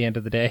drinking at the end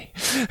of the day.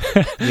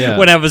 Yeah.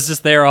 When I was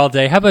just there all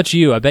day. How about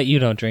you? I bet you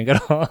don't drink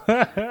at all.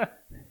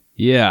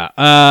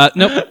 Yeah.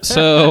 Nope.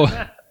 So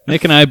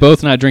Nick and I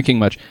both not drinking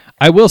much.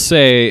 I will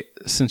say,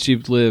 since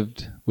you've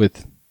lived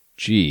with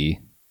G,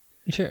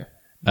 sure.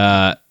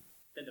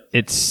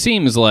 It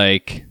seems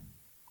like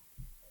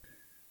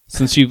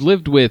since you've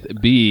lived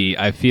with B,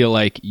 I feel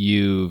like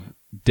you've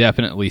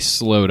definitely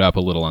slowed up a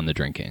little on the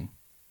drinking.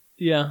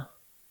 Yeah.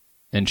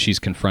 And she's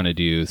confronted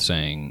you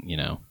saying,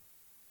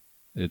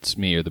 it's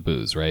me or the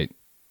booze, right?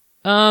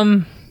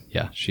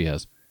 Yeah, she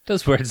has.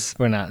 Those words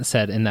were not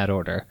said in that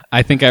order.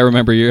 I think I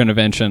remember your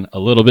intervention a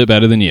little bit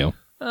better than you.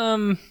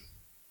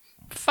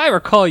 If I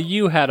recall,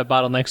 you had a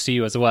bottle next to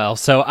you as well,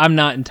 so I'm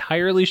not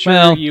entirely sure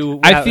I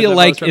feel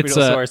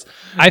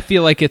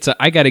like it's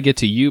I got to get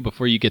to you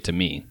before you get to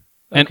me.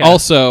 Okay. And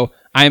also,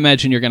 I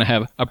imagine you're going to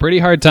have a pretty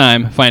hard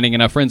time finding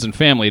enough friends and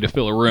family to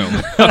fill a room.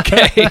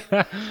 Okay.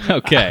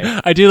 Okay.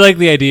 I do like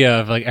the idea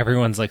of like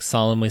everyone's like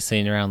solemnly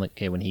sitting around like,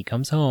 okay, when he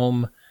comes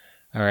home,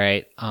 all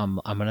right, I'm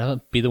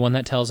gonna be the one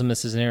that tells him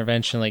this is an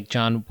intervention. Like,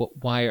 John,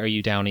 why are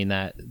you downing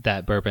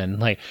that bourbon?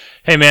 Like,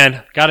 hey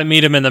man, gotta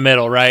meet him in the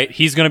middle, right?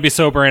 He's gonna be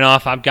sobering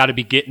off. I've got to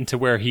be getting to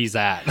where he's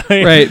at.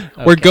 Right.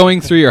 Okay. We're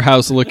going through your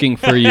house looking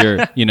for your,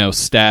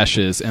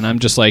 stashes, and I'm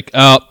just like,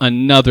 oh,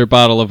 another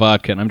bottle of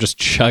vodka, and I'm just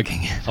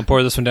chugging it. I'll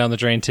pour this one down the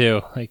drain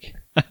too. Like,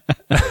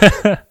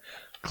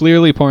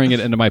 clearly pouring it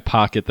into my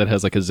pocket that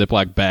has like a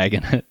Ziploc bag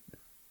in it.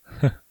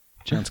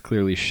 John's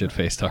clearly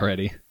shit-faced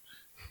already.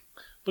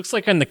 Looks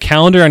like on the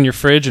calendar on your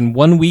fridge, in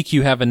 1 week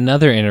you have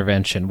another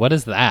intervention. What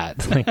is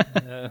that? Like,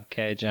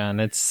 okay, John,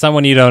 it's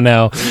someone you don't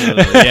know.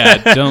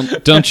 Yeah,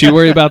 don't you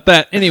worry about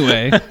that.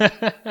 Anyway.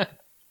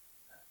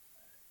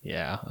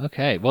 Yeah.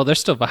 Okay. Well, there's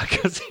still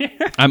vodkas here.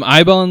 I'm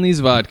eyeballing these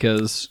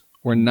vodkas.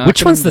 We're not.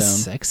 Which one's the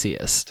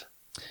sexiest?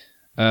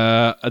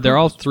 They're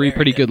all three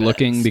pretty good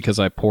looking because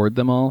I poured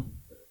them all.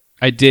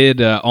 I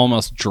did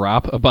almost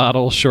drop a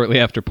bottle shortly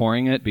after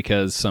pouring it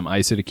because some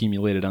ice had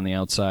accumulated on the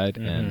outside,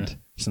 and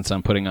since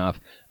I'm putting off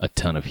a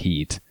ton of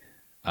heat,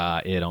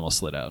 it almost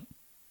slid out.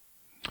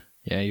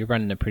 Yeah, you're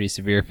running a pretty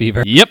severe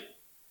fever. Yep.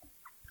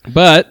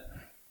 But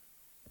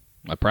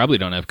I probably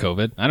don't have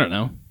COVID. I don't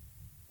know.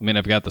 I mean,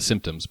 I've got the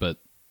symptoms, but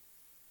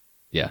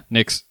yeah,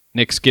 Nick's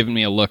giving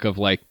me a look of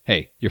like,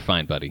 hey, you're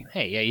fine, buddy.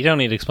 Hey, yeah, you don't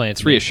need to explain it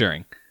to It's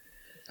reassuring.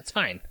 That's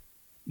fine.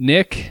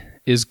 Nick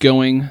is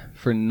going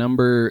for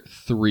number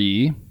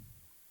 3.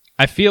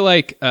 I feel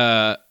like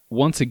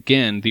once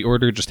again, the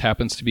order just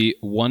happens to be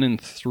 1 and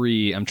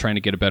 3 I'm trying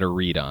to get a better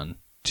read on.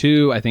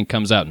 2, I think,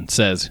 comes out and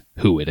says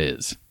who it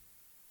is.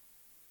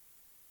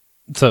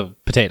 So,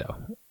 potato.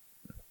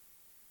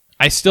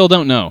 I still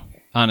don't know,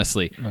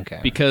 honestly. Okay.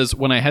 Because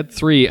when I had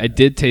 3, I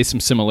did taste some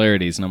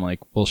similarities, and I'm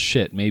like, well,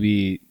 shit,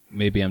 maybe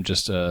I'm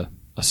just a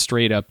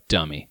straight-up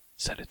dummy.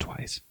 Said it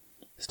twice.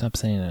 Stop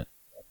saying it.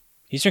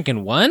 He's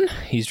drinking 1?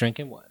 He's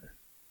drinking 1.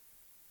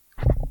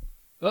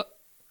 Oh,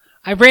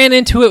 I ran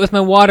into it with my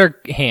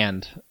water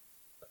hand.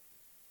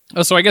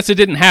 Oh, so I guess it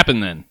didn't happen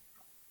then.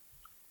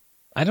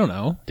 I don't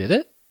know. Did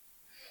it?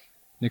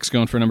 Nick's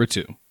going for number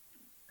 2.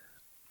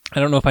 I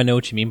don't know if I know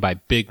what you mean by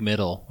big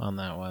middle on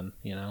that one,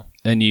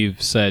 And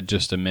you've said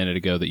just a minute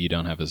ago that you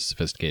don't have as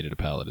sophisticated a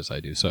palate as I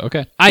do, so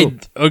okay. Cool.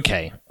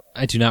 Okay.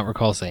 I do not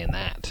recall saying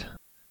that.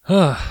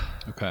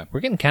 Okay. We're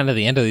getting kind of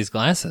the end of these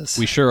glasses.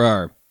 We sure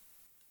are.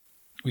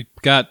 We've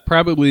got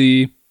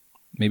probably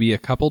maybe a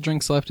couple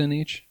drinks left in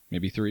each.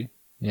 Maybe 3.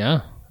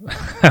 Yeah.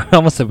 I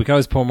almost said we could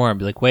always pour more and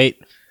be like,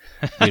 wait,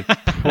 we'd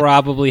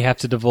probably have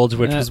to divulge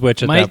which was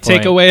which at that point. Might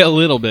take away a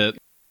little bit.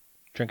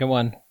 Drinking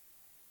 1.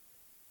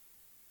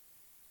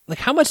 Like,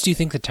 how much do you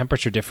think the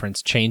temperature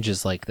difference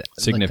changes like that?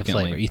 Significantly.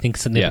 Like the flavor? You think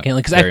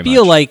significantly? Because very I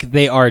feel much. like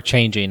they are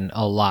changing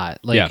a lot.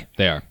 Like, yeah,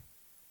 they are.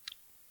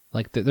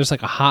 Like, there's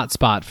like a hot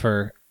spot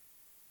for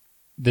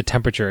the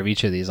temperature of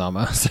each of these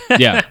almost.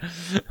 Yeah.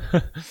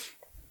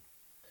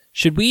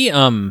 Should we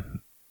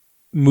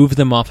move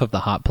them off of the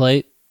hot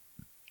plate?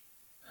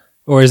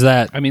 Or is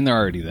that... I mean, they're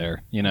already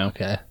there,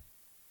 Okay.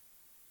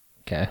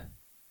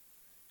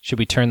 Should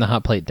we turn the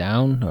hot plate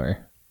down,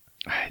 or...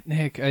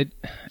 Nick, it's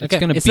okay,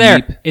 going to beep.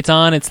 There. It's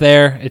on. It's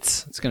there.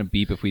 It's going to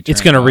beep if we turn It's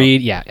going to it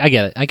read. Yeah, I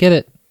get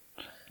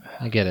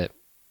it.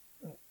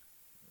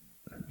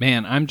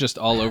 Man, I'm just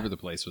all over the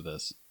place with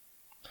this.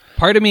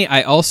 Part of me,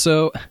 I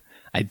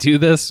do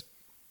this.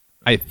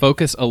 I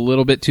focus a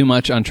little bit too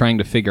much on trying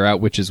to figure out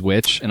which is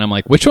which, and I'm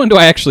like, which one do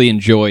I actually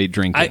enjoy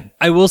drinking?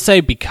 I will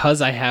say,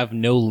 because I have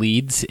no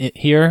leads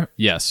here,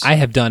 yes, I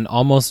have done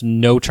almost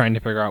no trying to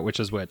figure out which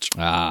is which.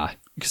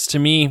 Because to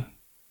me,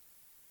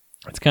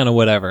 it's kind of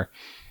whatever.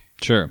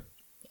 Sure.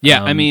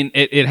 Yeah, I mean,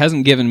 it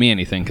hasn't given me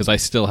anything because I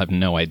still have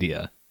no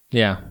idea.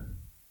 Yeah.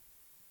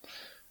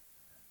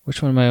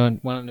 Which one am I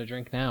wanting to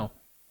drink now?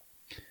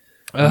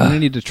 I'm going to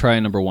need to try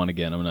number 1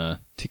 again. I'm going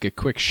to take a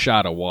quick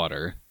shot of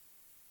water.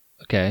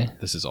 Okay.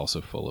 This is also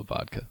full of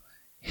vodka.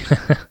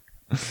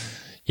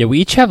 Yeah, we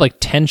each have like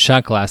 10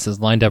 shot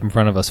glasses lined up in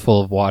front of us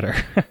full of water.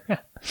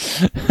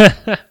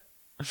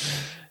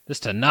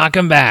 Just to knock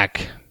them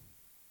back.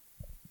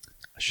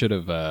 I should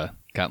have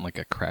gotten like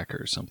a cracker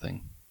or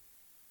something.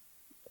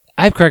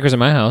 I have crackers at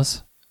my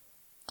house.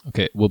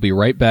 Okay, we'll be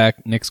right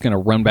back. Nick's going to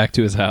run back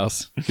to his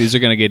house. These are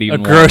going to get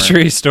even A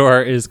grocery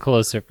store is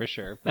closer for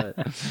sure. But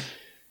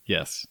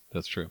yes,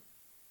 that's true.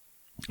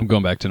 I'm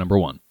going back to number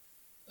 1.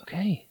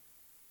 Okay.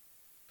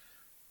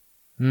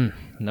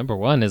 Number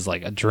 1 is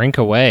like a drink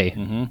away.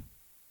 Mm-hmm.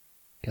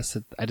 Guess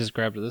I just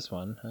grabbed this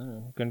one.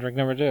 I'm going to drink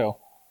number 2.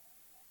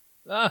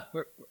 I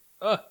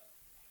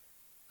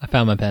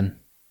found my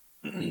pen.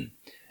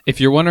 If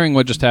you're wondering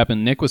what just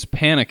happened, Nick was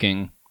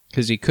panicking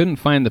because he couldn't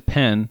find the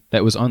pen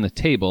that was on the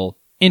table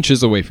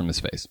inches away from his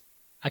face.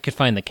 I could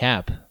find the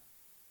cap,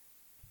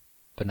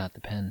 but not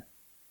the pen.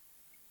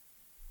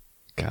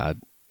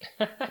 God.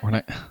 We're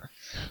not...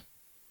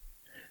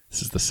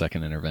 This is the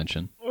second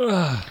intervention.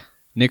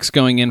 Nick's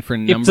going in for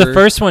number. If the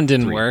first one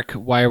didn't 3. work,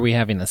 why are we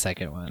having the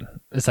second one?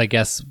 Is I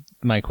guess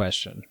my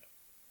question.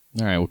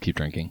 All right, we'll keep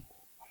drinking.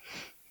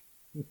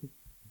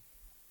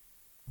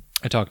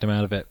 I talked him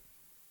out of it.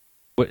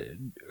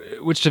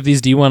 Which of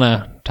these do you want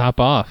to top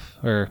off?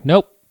 Or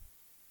nope.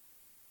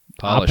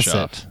 Polish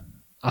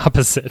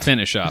Opposite.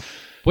 Finish off.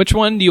 Which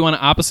one do you want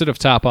to opposite of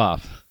top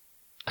off?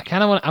 I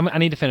kind of want. I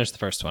need to finish the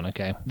first one.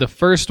 Okay. The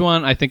first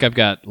one, I think I've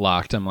got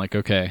locked. I'm like,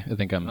 okay, I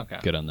think I'm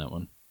good on that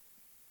one.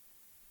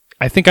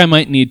 I think I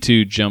might need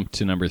to jump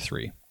to number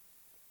 3.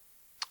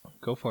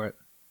 Go for it.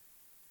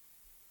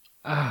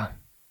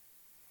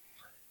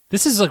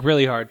 This is like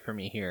really hard for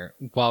me here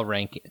while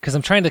ranking because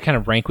I'm trying to kind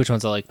of rank which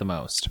ones I like the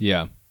most.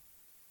 Yeah.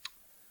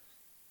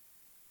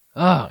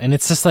 Oh, and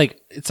it's just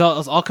like it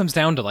all comes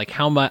down to like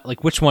how much,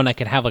 like which one I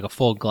could have like a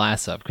full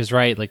glass of, because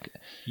right, like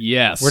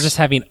yes, we're just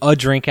having a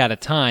drink at a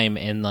time,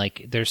 and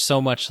like there's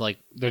so much like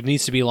there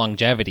needs to be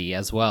longevity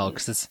as well,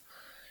 because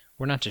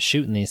we're not just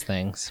shooting these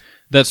things.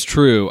 That's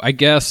true. I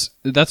guess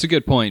that's a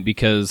good point,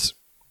 because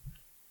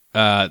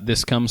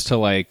this comes to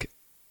like,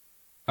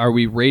 are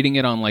we rating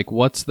it on like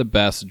what's the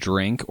best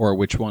drink, or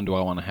which one do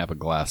I want to have a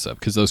glass of?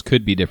 Because those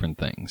could be different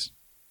things.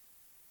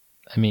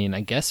 I mean,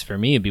 I guess for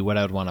me it'd be what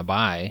I would want to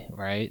buy,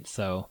 right?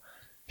 So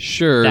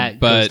sure, that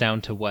but goes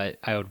down to what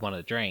I would want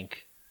to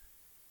drink.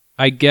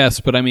 I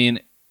guess, but I mean,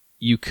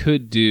 you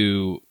could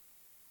do.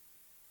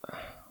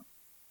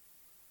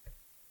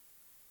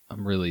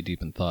 I'm really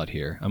deep in thought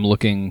here. I'm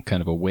looking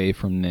kind of away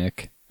from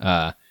Nick,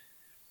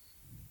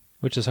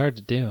 which is hard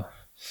to do.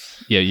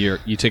 Yeah,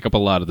 you take up a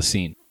lot of the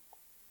scene.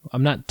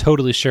 I'm not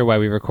totally sure why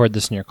we record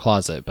this in your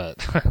closet,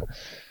 but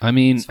I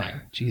mean,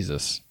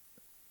 Jesus.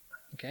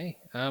 Okay,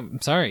 I'm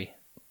sorry.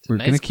 We're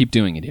going to keep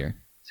doing it here.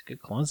 It's a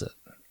good closet.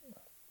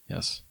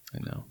 Yes, I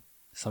know.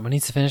 Someone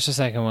needs to finish the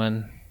second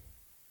one.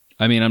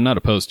 I mean, I'm not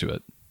opposed to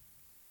it.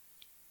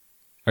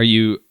 Are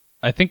you...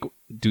 I think...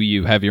 Do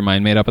you have your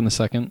mind made up on the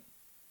second?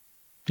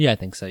 Yeah, I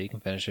think so. You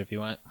can finish it if you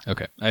want.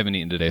 Okay. I haven't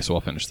eaten today, so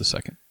I'll finish the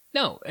second.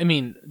 No, I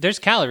mean, there's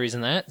calories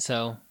in that,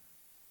 so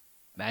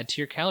add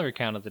to your calorie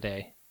count of the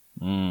day.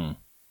 You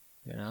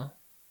know?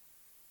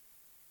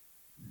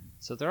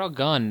 So they're all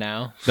gone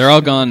now. They're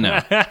all gone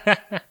now.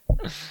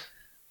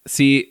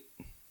 See,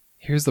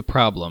 here's the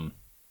problem.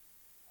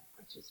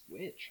 Which is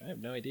which? I have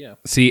no idea.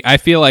 See, I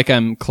feel like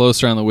I'm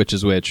closer on the which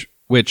is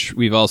which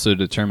we've also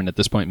determined at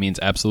this point means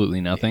absolutely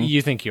nothing.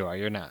 You think you are.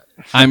 You're not.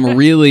 I'm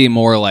really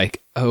more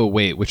like, oh,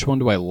 wait, which one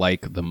do I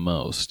like the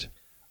most?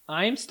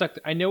 I'm stuck.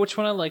 I know which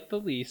one I like the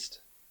least.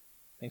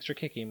 Thanks for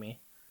kicking me.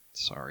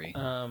 Sorry.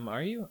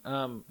 Are you?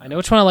 I know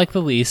which one I like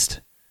the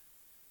least.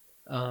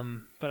 But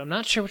I'm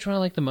not sure which one I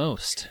like the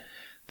most.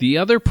 The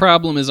other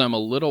problem is I'm a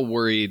little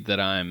worried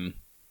that I'm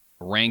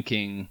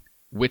ranking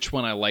which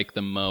one I like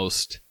the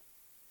most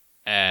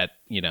at,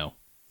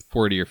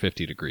 40 or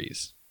 50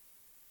 degrees.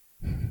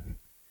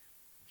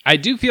 I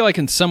do feel like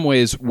in some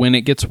ways when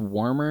it gets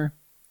warmer,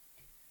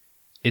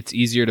 it's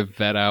easier to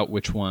vet out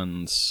which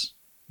one's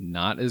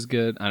not as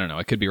good. I don't know.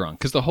 I could be wrong.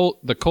 Because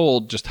the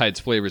cold just hides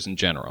flavors in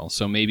general.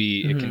 So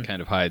maybe it can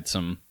kind of hide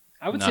some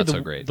I would not say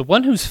so great. The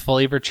one whose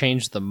flavor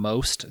changed the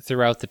most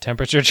throughout the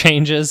temperature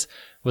changes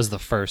was the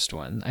first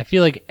one. I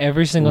feel like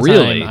every single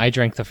time I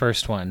drank the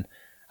first one,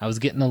 I was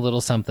getting a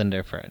little something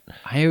different.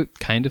 I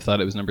kind of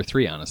thought it was number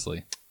 3,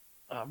 honestly.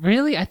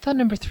 Really? I thought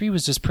number 3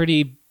 was just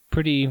pretty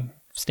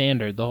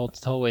standard the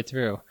whole way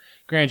through.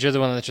 Granted, you're the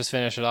one that just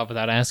finished it off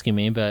without asking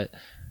me, but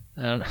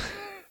I don't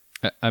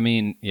know. I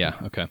mean, yeah,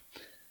 okay.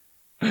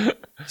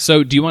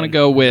 So, do you want to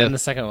go with the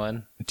second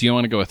one? Do you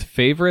want to go with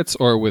favorites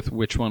or with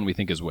which one we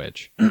think is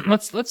which?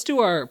 Let's do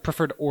our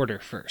preferred order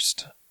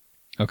first.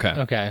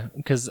 Okay.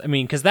 Because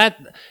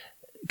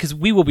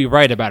we will be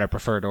right about our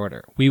preferred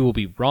order. We will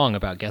be wrong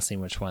about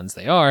guessing which ones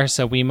they are.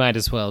 So we might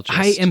as well just.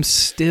 I am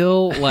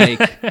still like.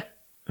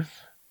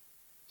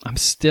 I'm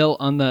still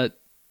on the.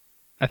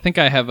 I think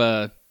I have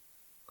a.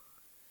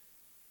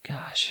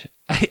 Gosh,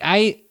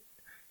 I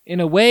in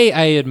a way,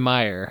 I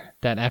admire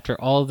that after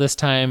all this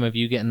time of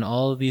you getting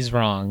all of these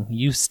wrong,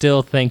 you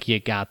still think you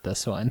got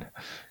this one.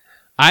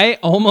 I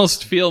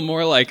almost feel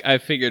more like I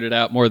figured it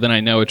out more than I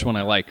know which one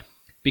I like.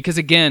 Because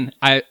again,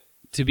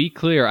 to be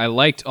clear, I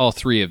liked all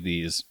 3 of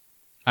these.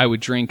 I would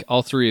drink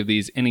all 3 of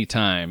these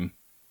anytime.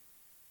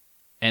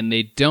 And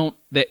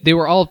they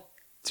were all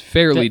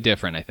fairly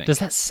different, I think. Does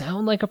that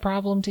sound like a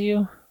problem to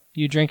you?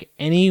 You drink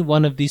any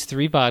one of these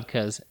 3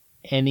 vodkas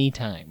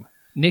anytime.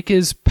 Nick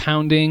is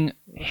pounding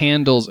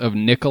handles of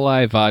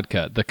Nikolai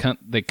vodka.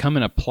 They come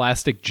in a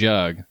plastic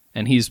jug,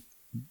 and he's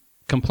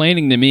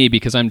complaining to me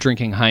because I'm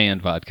drinking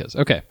high-end vodkas.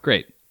 Okay,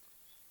 great.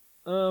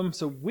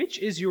 So which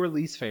is your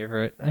least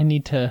favorite?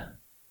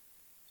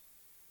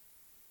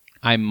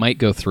 I might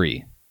go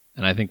 3,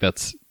 and I think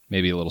that's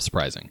maybe a little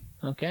surprising.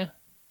 Okay.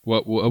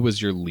 What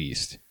was your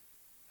least?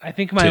 I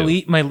think my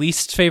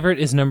least favorite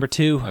is number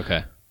 2.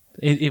 Okay.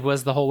 It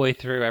was the whole way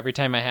through. Every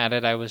time I had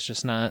it, I was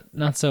just not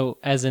so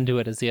as into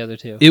it as the other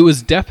 2. It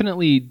was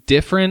definitely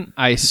different.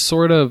 I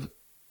sort of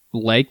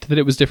liked that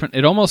it was different.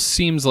 It almost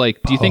seems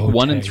like, do you think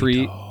 1 and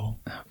 3...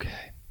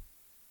 Okay.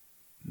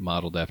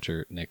 Modeled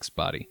after Nick's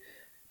body.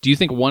 Do you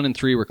think 1 and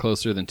 3 were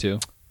closer than 2?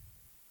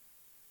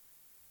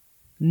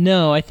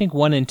 No, I think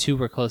 1 and 2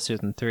 were closer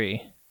than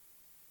 3.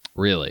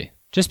 Really?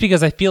 Just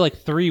because I feel like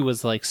 3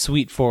 was like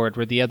sweet forward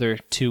where the other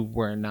 2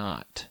 were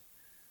not.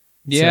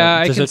 Yeah,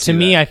 I can so see to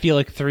me, that. I feel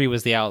like 3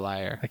 was the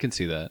outlier. I can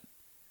see that.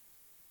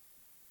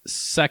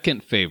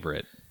 Second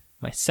favorite.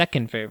 My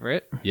second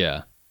favorite.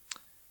 Yeah.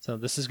 So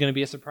this is going to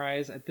be a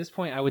surprise. At this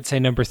point, I would say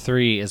number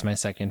 3 is my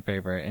second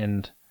favorite.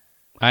 And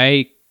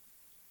I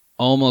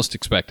almost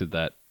expected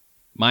that.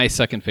 My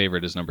second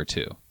favorite is number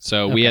 2.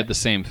 So we had the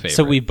same favorite.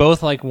 So we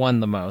both like 1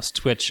 the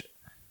most, which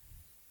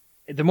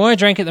the more I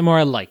drank it, the more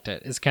I liked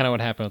it. Is kind of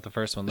what happened with the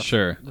first one.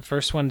 Sure. The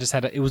first one just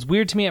it was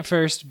weird to me at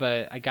first,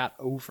 but I got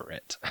over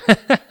it.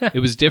 It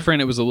was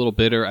different. It was a little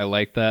bitter. I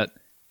liked that.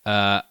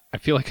 I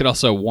feel like it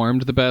also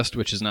warmed the best,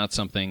 which is not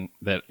something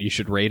that you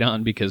should rate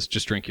on because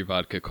just drink your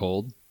vodka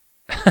cold.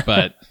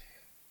 But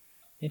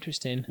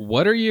interesting.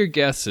 What are your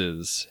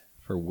guesses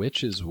for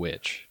which is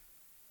which?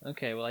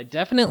 Okay, well, I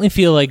definitely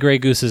feel like Grey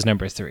Goose is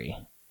number 3.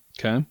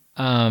 Okay.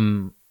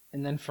 And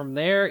then from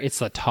there,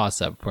 it's a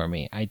toss-up for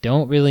me. I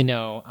don't really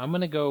know. I'm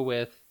gonna go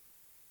with.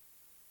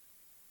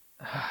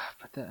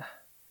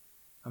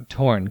 I'm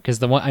torn because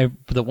the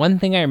one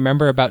thing I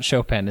remember about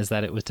Chopin is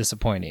that it was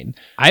disappointing.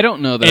 I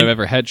don't know that I've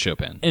ever had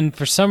Chopin, and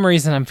for some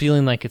reason, I'm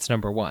feeling like it's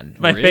number 1,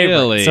 my really?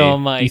 favorite. So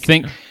I'm like, you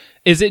think?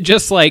 Is it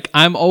just like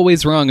I'm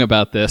always wrong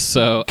about this?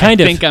 So I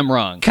think I'm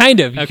wrong.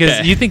 Kind of,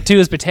 because you think 2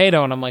 is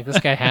Potato, and I'm like, this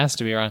guy has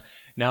to be wrong.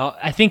 No,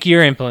 I think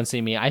you're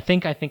influencing me. I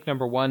think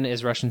number 1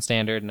 is Russian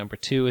Standard, number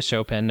 2 is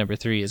Chopin, number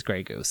 3 is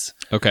Grey Goose.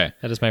 Okay.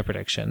 That is my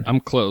prediction. I'm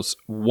close.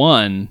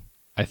 1,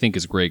 I think,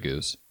 is Grey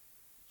Goose.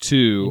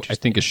 2, I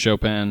think, is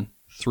Chopin.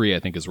 3, I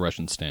think, is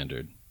Russian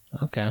Standard.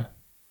 Okay.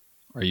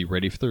 Are you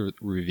ready for the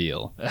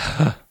reveal?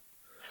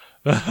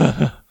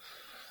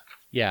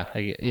 Yeah,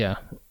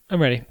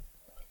 I'm ready.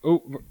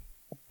 Oh,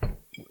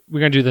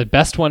 we're going to do the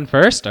best one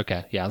first?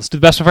 Okay, yeah, let's do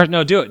the best one first.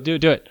 No, do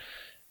it.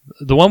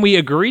 The one we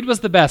agreed was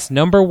the best.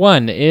 Number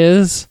 1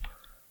 is...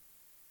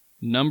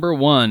 Number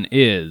 1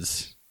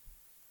 is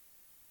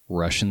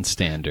Russian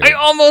Standard. I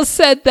almost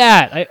said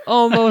that.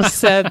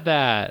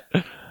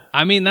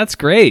 I mean, that's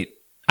great.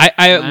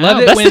 I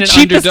love it that's when the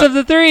cheapest of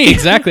the 3.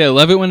 Exactly. I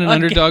love it when an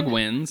underdog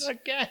wins.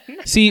 Again.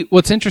 See,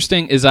 what's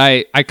interesting is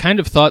I kind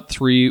of thought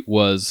 3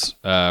 was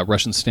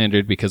Russian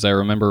Standard because I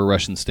remember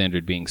Russian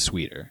Standard being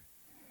sweeter.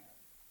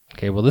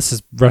 Okay, well, this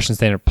is Russian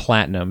Standard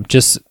Platinum.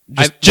 Just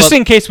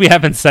in case we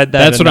haven't said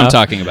that. That's what I'm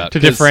talking about.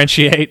 To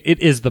differentiate, it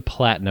is the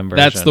Platinum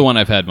version. That's the one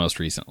I've had most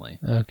recently.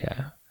 Okay.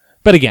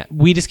 But again,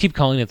 we just keep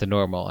calling it the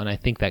normal, and I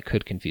think that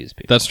could confuse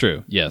people. That's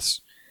true,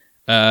 yes.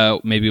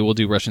 Maybe we'll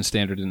do Russian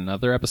Standard in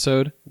another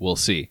episode. We'll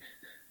see.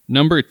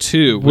 Number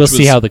 2. We'll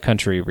see how the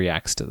country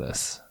reacts to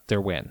this.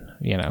 Their win,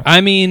 you know. I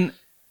mean,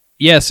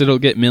 yes, it'll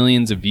get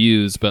millions of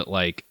views, but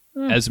like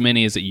as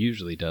many as it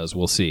usually does.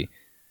 We'll see.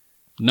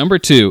 Number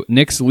 2,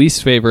 Nick's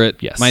least favorite.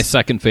 Yes. My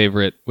second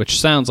favorite, which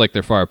sounds like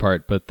they're far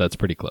apart, but that's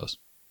pretty close.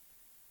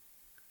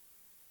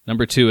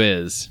 Number 2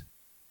 is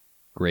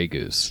Grey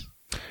Goose.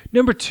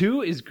 Number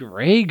 2 is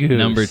Grey Goose.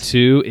 Number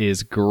 2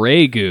 is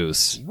Grey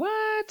Goose.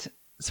 What?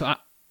 So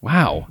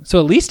wow. So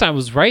at least I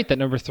was right that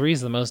number 3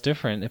 is the most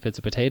different if it's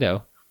a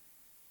potato.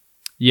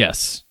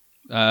 Yes.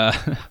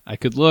 I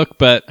could look,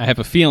 but I have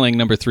a feeling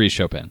number 3 is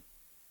Chopin.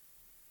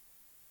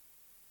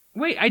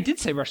 Wait, I did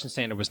say Russian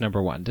Standard was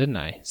number 1, didn't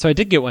I? So I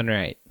did get one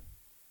right.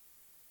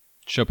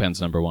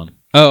 Chopin's number 1.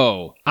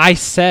 Oh. I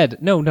said,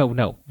 no.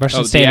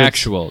 Russian Standard. The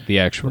actual.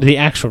 The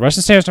actual.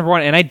 Russian Standard's number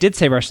 1, and I did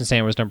say Russian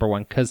Standard was number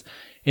 1, because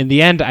in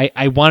the end,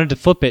 I wanted to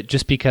flip it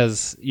just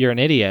because you're an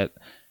idiot.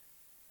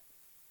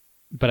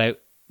 But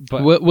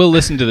we'll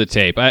listen to the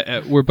tape.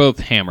 We're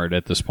both hammered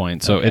at this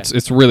point, so okay.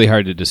 it's really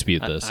hard to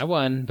dispute this. I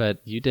won, but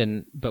you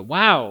didn't. But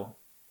wow.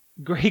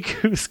 Grey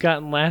Goose got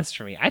in last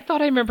for me. I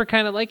thought I remember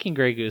kind of liking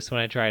Grey Goose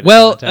when I tried it.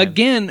 Well,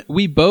 again,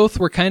 we both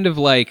were kind of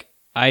like,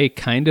 I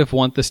kind of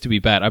want this to be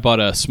bad. I bought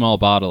a small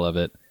bottle of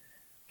it,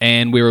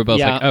 and we were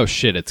both like, oh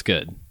shit, it's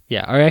good.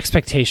 Yeah, our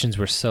expectations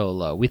were so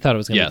low. We thought it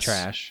was going to be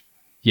trash.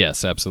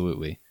 Yes,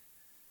 absolutely.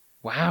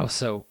 Wow,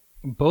 so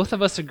both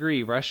of us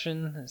agree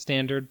Russian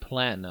Standard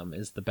Platinum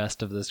is the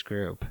best of this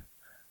group.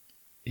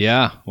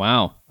 Yeah,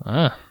 wow.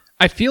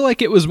 I feel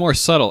like it was more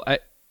subtle.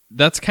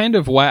 That's kind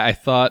of why I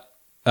thought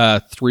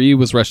 3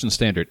 was Russian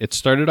Standard. It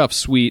started off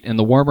sweet, and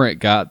the warmer it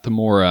got, the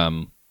more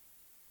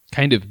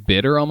kind of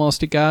bitter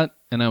almost it got.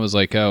 And I was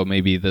like, oh,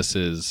 maybe this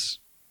is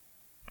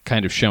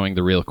kind of showing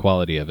the real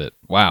quality of it.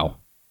 Wow.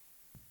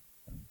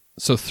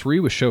 So 3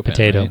 was Chopin,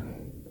 Potato. right?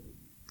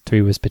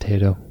 3 was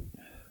Potato.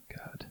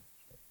 God.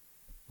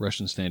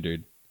 Russian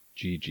Standard,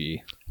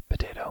 GG.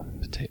 Potato.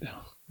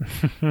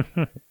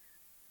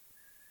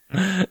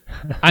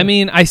 I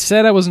mean, I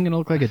said I wasn't going to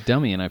look like a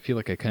dummy, and I feel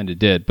like I kind of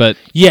did. But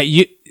yeah,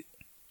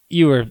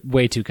 you were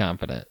way too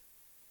confident.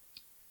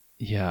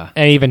 Yeah.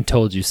 I even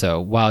told you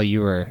so while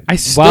you were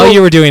while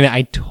you were doing it.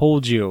 I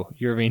told you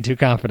were being too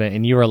confident,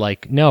 and you were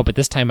like, "No, but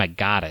this time I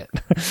got it."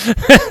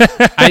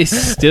 I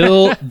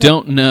still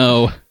don't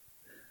know.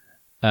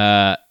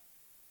 Yeah,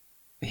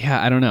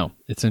 I don't know.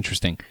 It's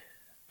interesting.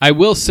 I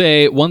will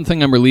say one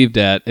thing I'm relieved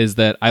at is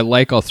that I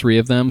like all three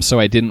of them, so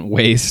I didn't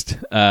waste,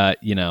 a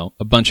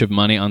bunch of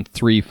money on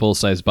 3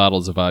 full-size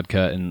bottles of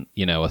vodka, and,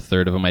 a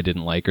third of them I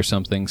didn't like or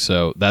something,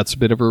 so that's a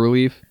bit of a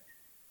relief.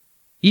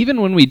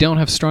 Even when we don't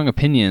have strong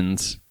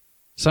opinions,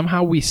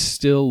 somehow we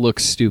still look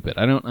stupid.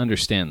 I don't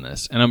understand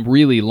this, and I'm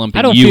really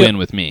lumping you in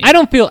with me. I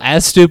don't feel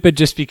as stupid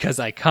just because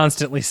I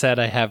constantly said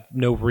I have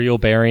no real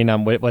bearing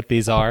on what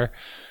these are.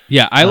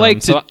 Yeah,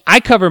 So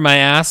I cover my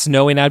ass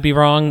knowing I'd be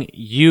wrong.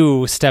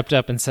 You stepped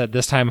up and said,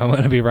 this time I'm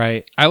going to be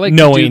right. I like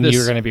knowing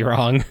you're going to be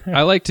wrong.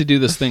 I like to do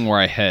this thing where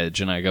I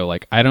hedge and I go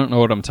like, I don't know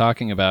what I'm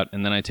talking about,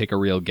 and then I take a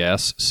real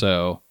guess.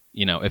 So,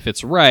 if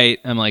it's right,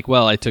 I'm like,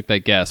 well, I took that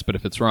guess. But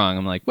if it's wrong,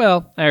 I'm like,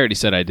 well, I already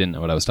said I didn't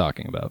know what I was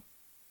talking about.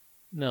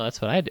 No,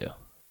 that's what I do.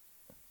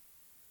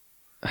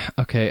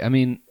 Okay, I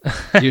mean,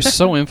 you're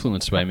so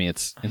influenced by me.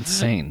 It's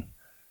insane.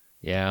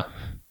 Yeah.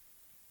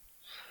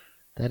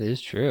 That is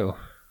true.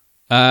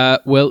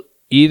 Well,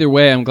 either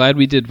way, I'm glad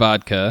we did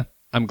vodka.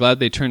 I'm glad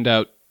they turned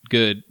out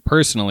good.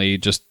 Personally,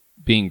 just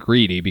being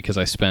greedy because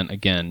I spent,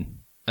 again,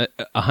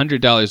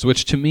 $100,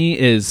 which to me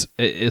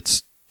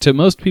it's to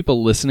most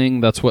people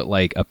listening, that's what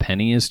like a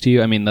penny is to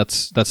you. I mean,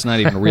 that's not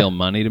even real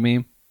money to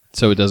me,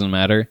 so it doesn't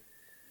matter.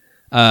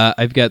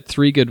 I've got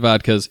 3 good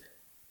vodkas.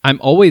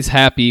 I'm always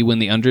happy when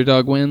the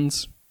underdog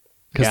wins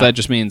because that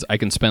just means I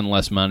can spend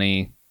less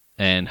money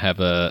and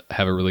have a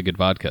really good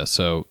vodka.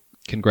 So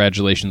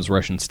congratulations,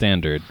 Russian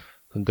Standard.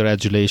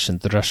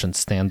 Congratulations, Russian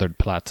Standard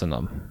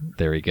Platinum.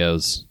 There he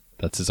goes.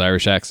 That's his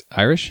Irish accent.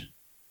 Irish?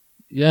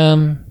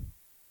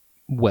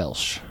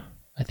 Welsh.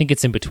 I think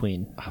it's in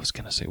between. I was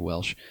going to say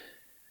Welsh.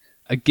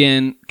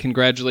 Again,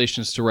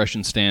 congratulations to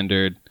Russian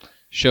Standard.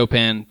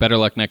 Chopin, better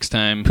luck next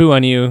time. Poo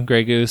on you,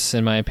 Grey Goose,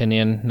 in my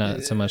opinion.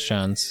 Not so much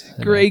John's.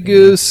 Grey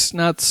Goose,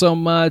 not so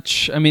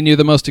much. I mean, you're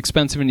the most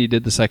expensive and you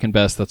did the second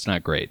best. That's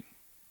not great.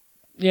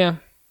 Yeah.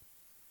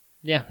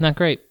 Yeah, not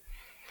great.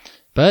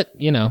 But,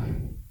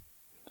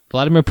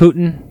 Vladimir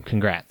Putin,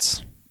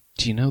 congrats.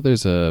 Do you know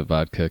there's a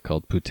vodka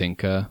called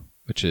Putinka,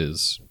 which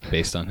is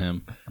based on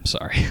him? I'm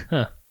sorry.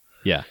 Huh.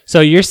 Yeah. So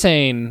you're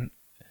saying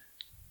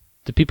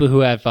the people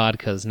who have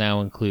vodkas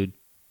now include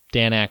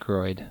Dan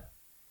Aykroyd,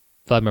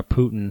 Vladimir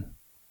Putin.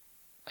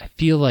 I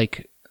feel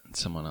like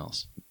someone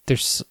else.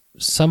 There's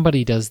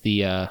somebody does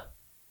the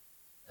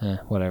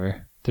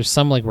whatever. There's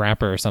some like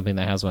rapper or something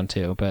that has one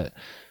too, but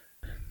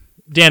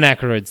Dan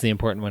Aykroyd's the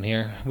important one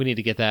here. We need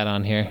to get that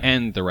on here.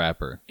 And the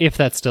rapper. If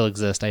that still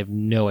exists, I have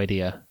no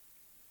idea.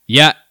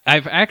 Yeah,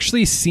 I've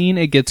actually seen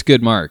it gets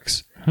good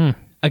marks.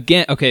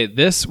 Again, okay,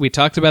 we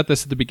talked about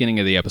this at the beginning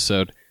of the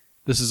episode.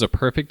 This is a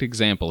perfect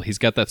example. He's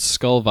got that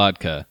skull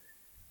vodka,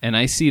 and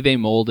I see they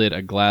molded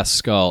a glass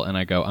skull, and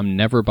I go, I'm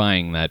never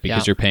buying that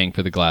because you're paying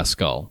for the glass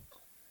skull.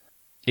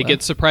 It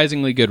gets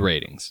surprisingly good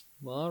ratings.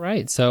 Well, all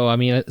right. So,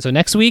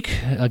 next week,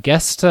 a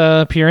guest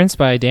appearance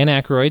by Dan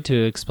Aykroyd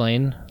to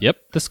explain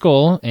the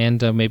skull,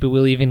 and maybe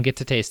we'll even get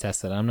to taste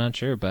test it. I'm not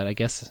sure, but I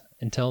guess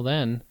until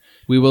then.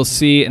 We will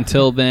see.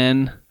 Until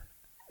then.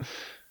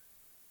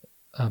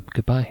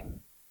 Goodbye.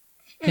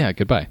 Yeah,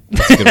 goodbye.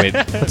 That's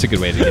a good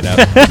way to get out.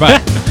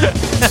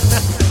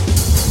 Goodbye.